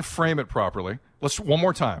because I couldn't frame it properly. Let's one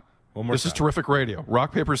more time. This is terrific radio.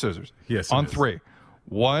 Rock, paper, scissors. Yes. On 3.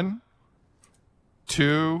 1,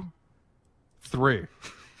 2, 3.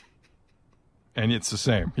 And it's the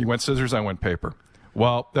same. He went scissors. I went paper.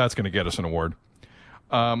 Well, that's going to get us an award.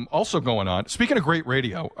 Also going on. Speaking of great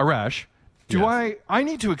radio, Arash. I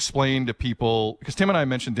need to explain to people, because Tim and I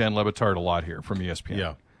mentioned Dan Le Batard a lot here from ESPN.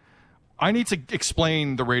 Yeah. I need to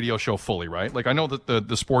explain the radio show fully, right? Like, I know that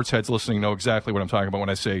the sports heads listening know exactly what I'm talking about when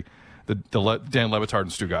I say Dan Le Batard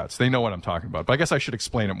and Stugotz. They know what I'm talking about. But I guess I should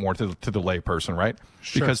explain it more to the lay person, right?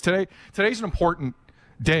 Sure. Because today's an important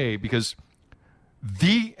day because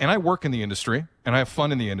and I work in the industry, and I have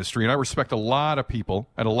fun in the industry, and I respect a lot of people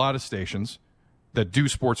at a lot of stations that do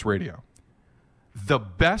sports radio. The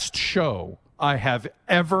best show I have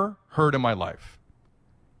ever heard in my life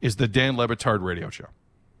is the Dan Le Batard radio show.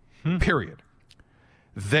 Period.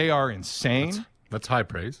 They are insane. That's high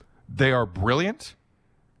praise. They are brilliant,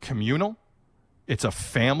 communal. It's a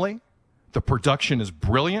family. The production is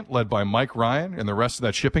brilliant, led by Mike Ryan and the rest of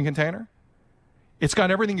that shipping container. It's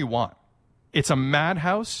got everything you want. It's a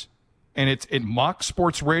madhouse, and it mocks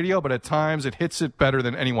sports radio, but at times it hits it better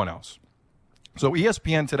than anyone else. So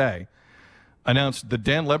ESPN today announced the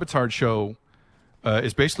Dan Le Batard show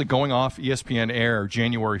is basically going off ESPN air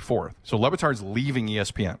January 4th. So Le Batard's leaving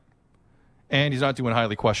ESPN, and he's not doing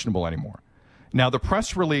Highly Questionable anymore. Now, the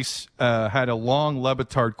press release had a long Le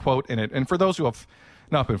Batard quote in it, and for those who have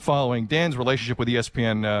not been following, Dan's relationship with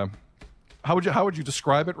ESPN how would you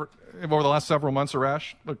describe it over the last several months,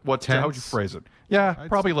 Arash? Like how would you phrase it? Yeah,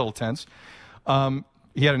 probably a little tense.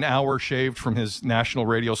 He had an hour shaved from his national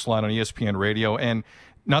radio slot on ESPN Radio, and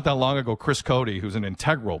not that long ago, Chris Cody, who's an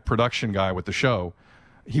integral production guy with the show,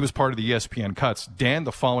 he was part of the ESPN cuts. Dan,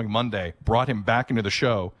 the following Monday, brought him back into the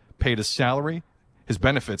show, paid his salary, his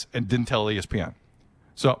benefits, and didn't tell ESPN.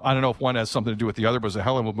 So I don't know if one has something to do with the other, but it was a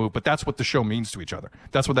hell of a move. But that's what the show means to each other.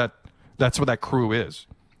 That's what that crew is.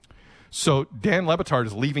 So Dan Le Batard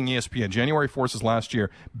is leaving ESPN. January 4th is last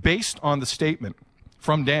year. Based on the statement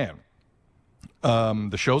from Dan,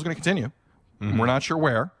 the show's going to continue. Mm-hmm. We're not sure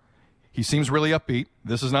where. He seems really upbeat.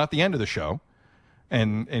 This is not the end of the show.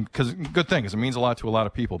 And because good thing is it means a lot to a lot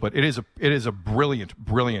of people, but it is a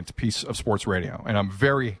brilliant piece of sports radio, and I'm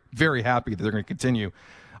very, very happy that they're going to continue.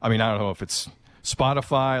 I mean, I don't know if it's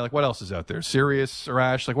Spotify, like what else is out there? Sirius,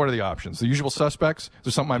 Arash, like what are the options? The usual suspects? Is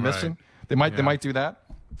there something I'm missing? They might do that.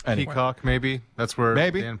 Anyway. Peacock, maybe. That's where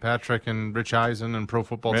Dan Patrick and Rich Eisen and Pro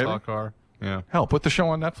Football Talk are. Yeah. Hell, put the show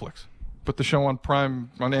on Netflix. Put the show on Prime,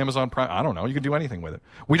 on Amazon Prime. I don't know. You can do anything with it.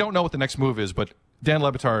 We don't know what the next move is, but Dan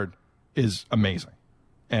Le Batard is amazing.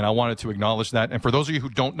 And I wanted to acknowledge that. And for those of you who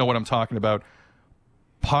don't know what I'm talking about,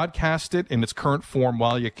 podcast it in its current form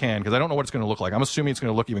while you can, because I don't know what it's going to look like. I'm assuming it's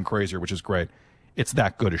going to look even crazier, which is great. It's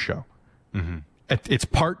that good a show. Mm-hmm. It's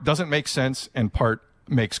part doesn't make sense and part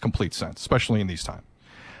makes complete sense, especially in these times.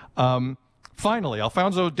 Finally,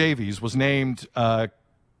 Alphonso Davies was named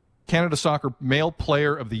Canada Soccer Male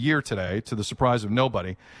Player of the Year today, to the surprise of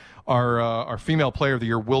nobody. Our Female Player of the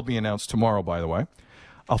Year will be announced tomorrow, by the way.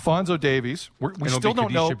 Alphonso Davies, we still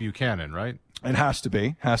don't know. Buchanan, right? It has to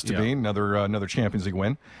be another Champions League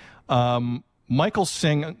win. Michael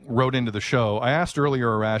Singh wrote into the show. I asked earlier,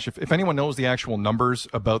 Arash, if anyone knows the actual numbers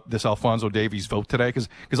about this Alphonso Davies vote today, because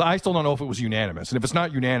I still don't know if it was unanimous. And if it's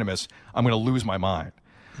not unanimous, I'm going to lose my mind.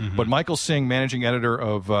 Mm-hmm. But Michael Singh, managing editor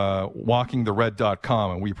of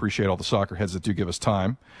WalkingTheRed.com, and we appreciate all the soccer heads that do give us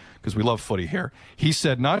time, because we love footy here. He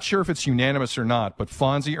said, not sure if it's unanimous or not, but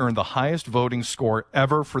Fonzie earned the highest voting score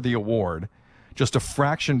ever for the award, just a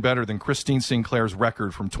fraction better than Christine Sinclair's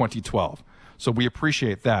record from 2012. So we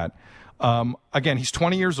appreciate that. Again, he's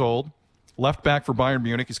 20 years old, left back for Bayern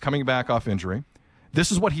Munich. He's coming back off injury.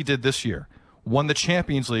 This is what he did this year. Won the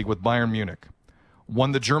Champions League with Bayern Munich.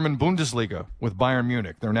 Won the German Bundesliga with Bayern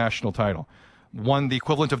Munich, their national title. Won the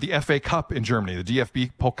equivalent of the FA Cup in Germany, the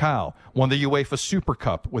DFB Pokal. Won the UEFA Super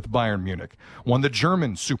Cup with Bayern Munich. Won the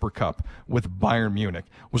German Super Cup with Bayern Munich.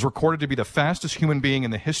 Was recorded to be the fastest human being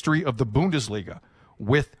in the history of the Bundesliga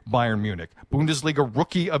with Bayern Munich. Bundesliga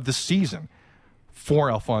Rookie of the Season for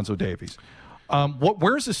Alphonso Davies.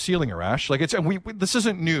 Where's the ceiling, Arash? Like this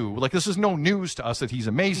isn't new. Like this is no news to us that he's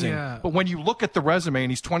amazing. Yeah. But when you look at the resume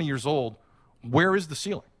and he's 20 years old, where is the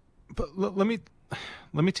ceiling? But let me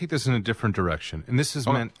take this in a different direction. And this is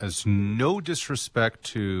meant as no disrespect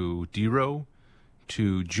to Dero,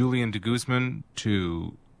 to Julian de Guzman,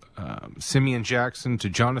 to Simeon Jackson, to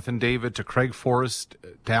Jonathan David, to Craig Forrest,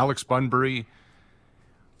 to Alex Bunbury.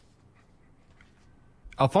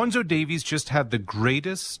 Alphonso Davies just had the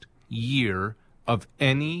greatest year of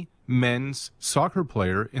any men's soccer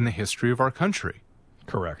player in the history of our country.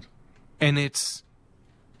 Correct. And it's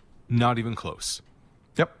not even close.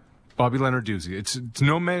 Yep. Bobby Lenarduzzi. It's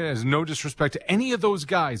no disrespect to any of those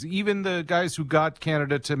guys, even the guys who got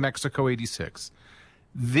Canada to Mexico 86.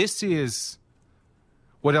 This is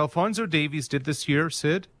what Alphonso Davies did this year,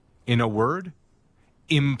 Sid, in a word,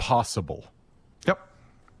 impossible. Yep.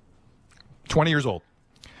 20 years old.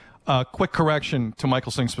 Quick correction to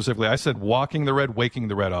Michael Singh specifically. I said walking the red, waking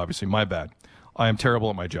the red, obviously. My bad. I am terrible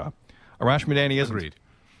at my job. Arash Madani isn't. Agreed.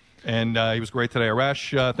 And he was great today.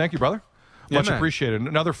 Arash, thank you, brother. Much appreciated.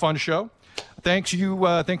 Another fun show. Thank you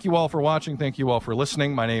all for watching. Thank you all for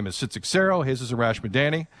listening. My name is Sid Cicero. His is Arash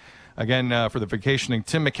Madani. Again, for the vacationing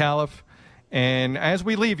Tim McAuliffe. And as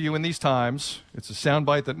we leave you in these times, it's a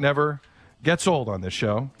soundbite that never gets old on this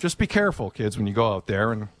show. Just be careful, kids, when you go out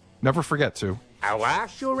there, and never forget to.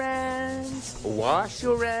 Wash your hands, and wash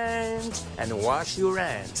your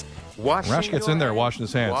hands. Rash gets in there washing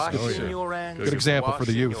his hands. Good example for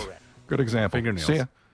the youth. Good example. See ya.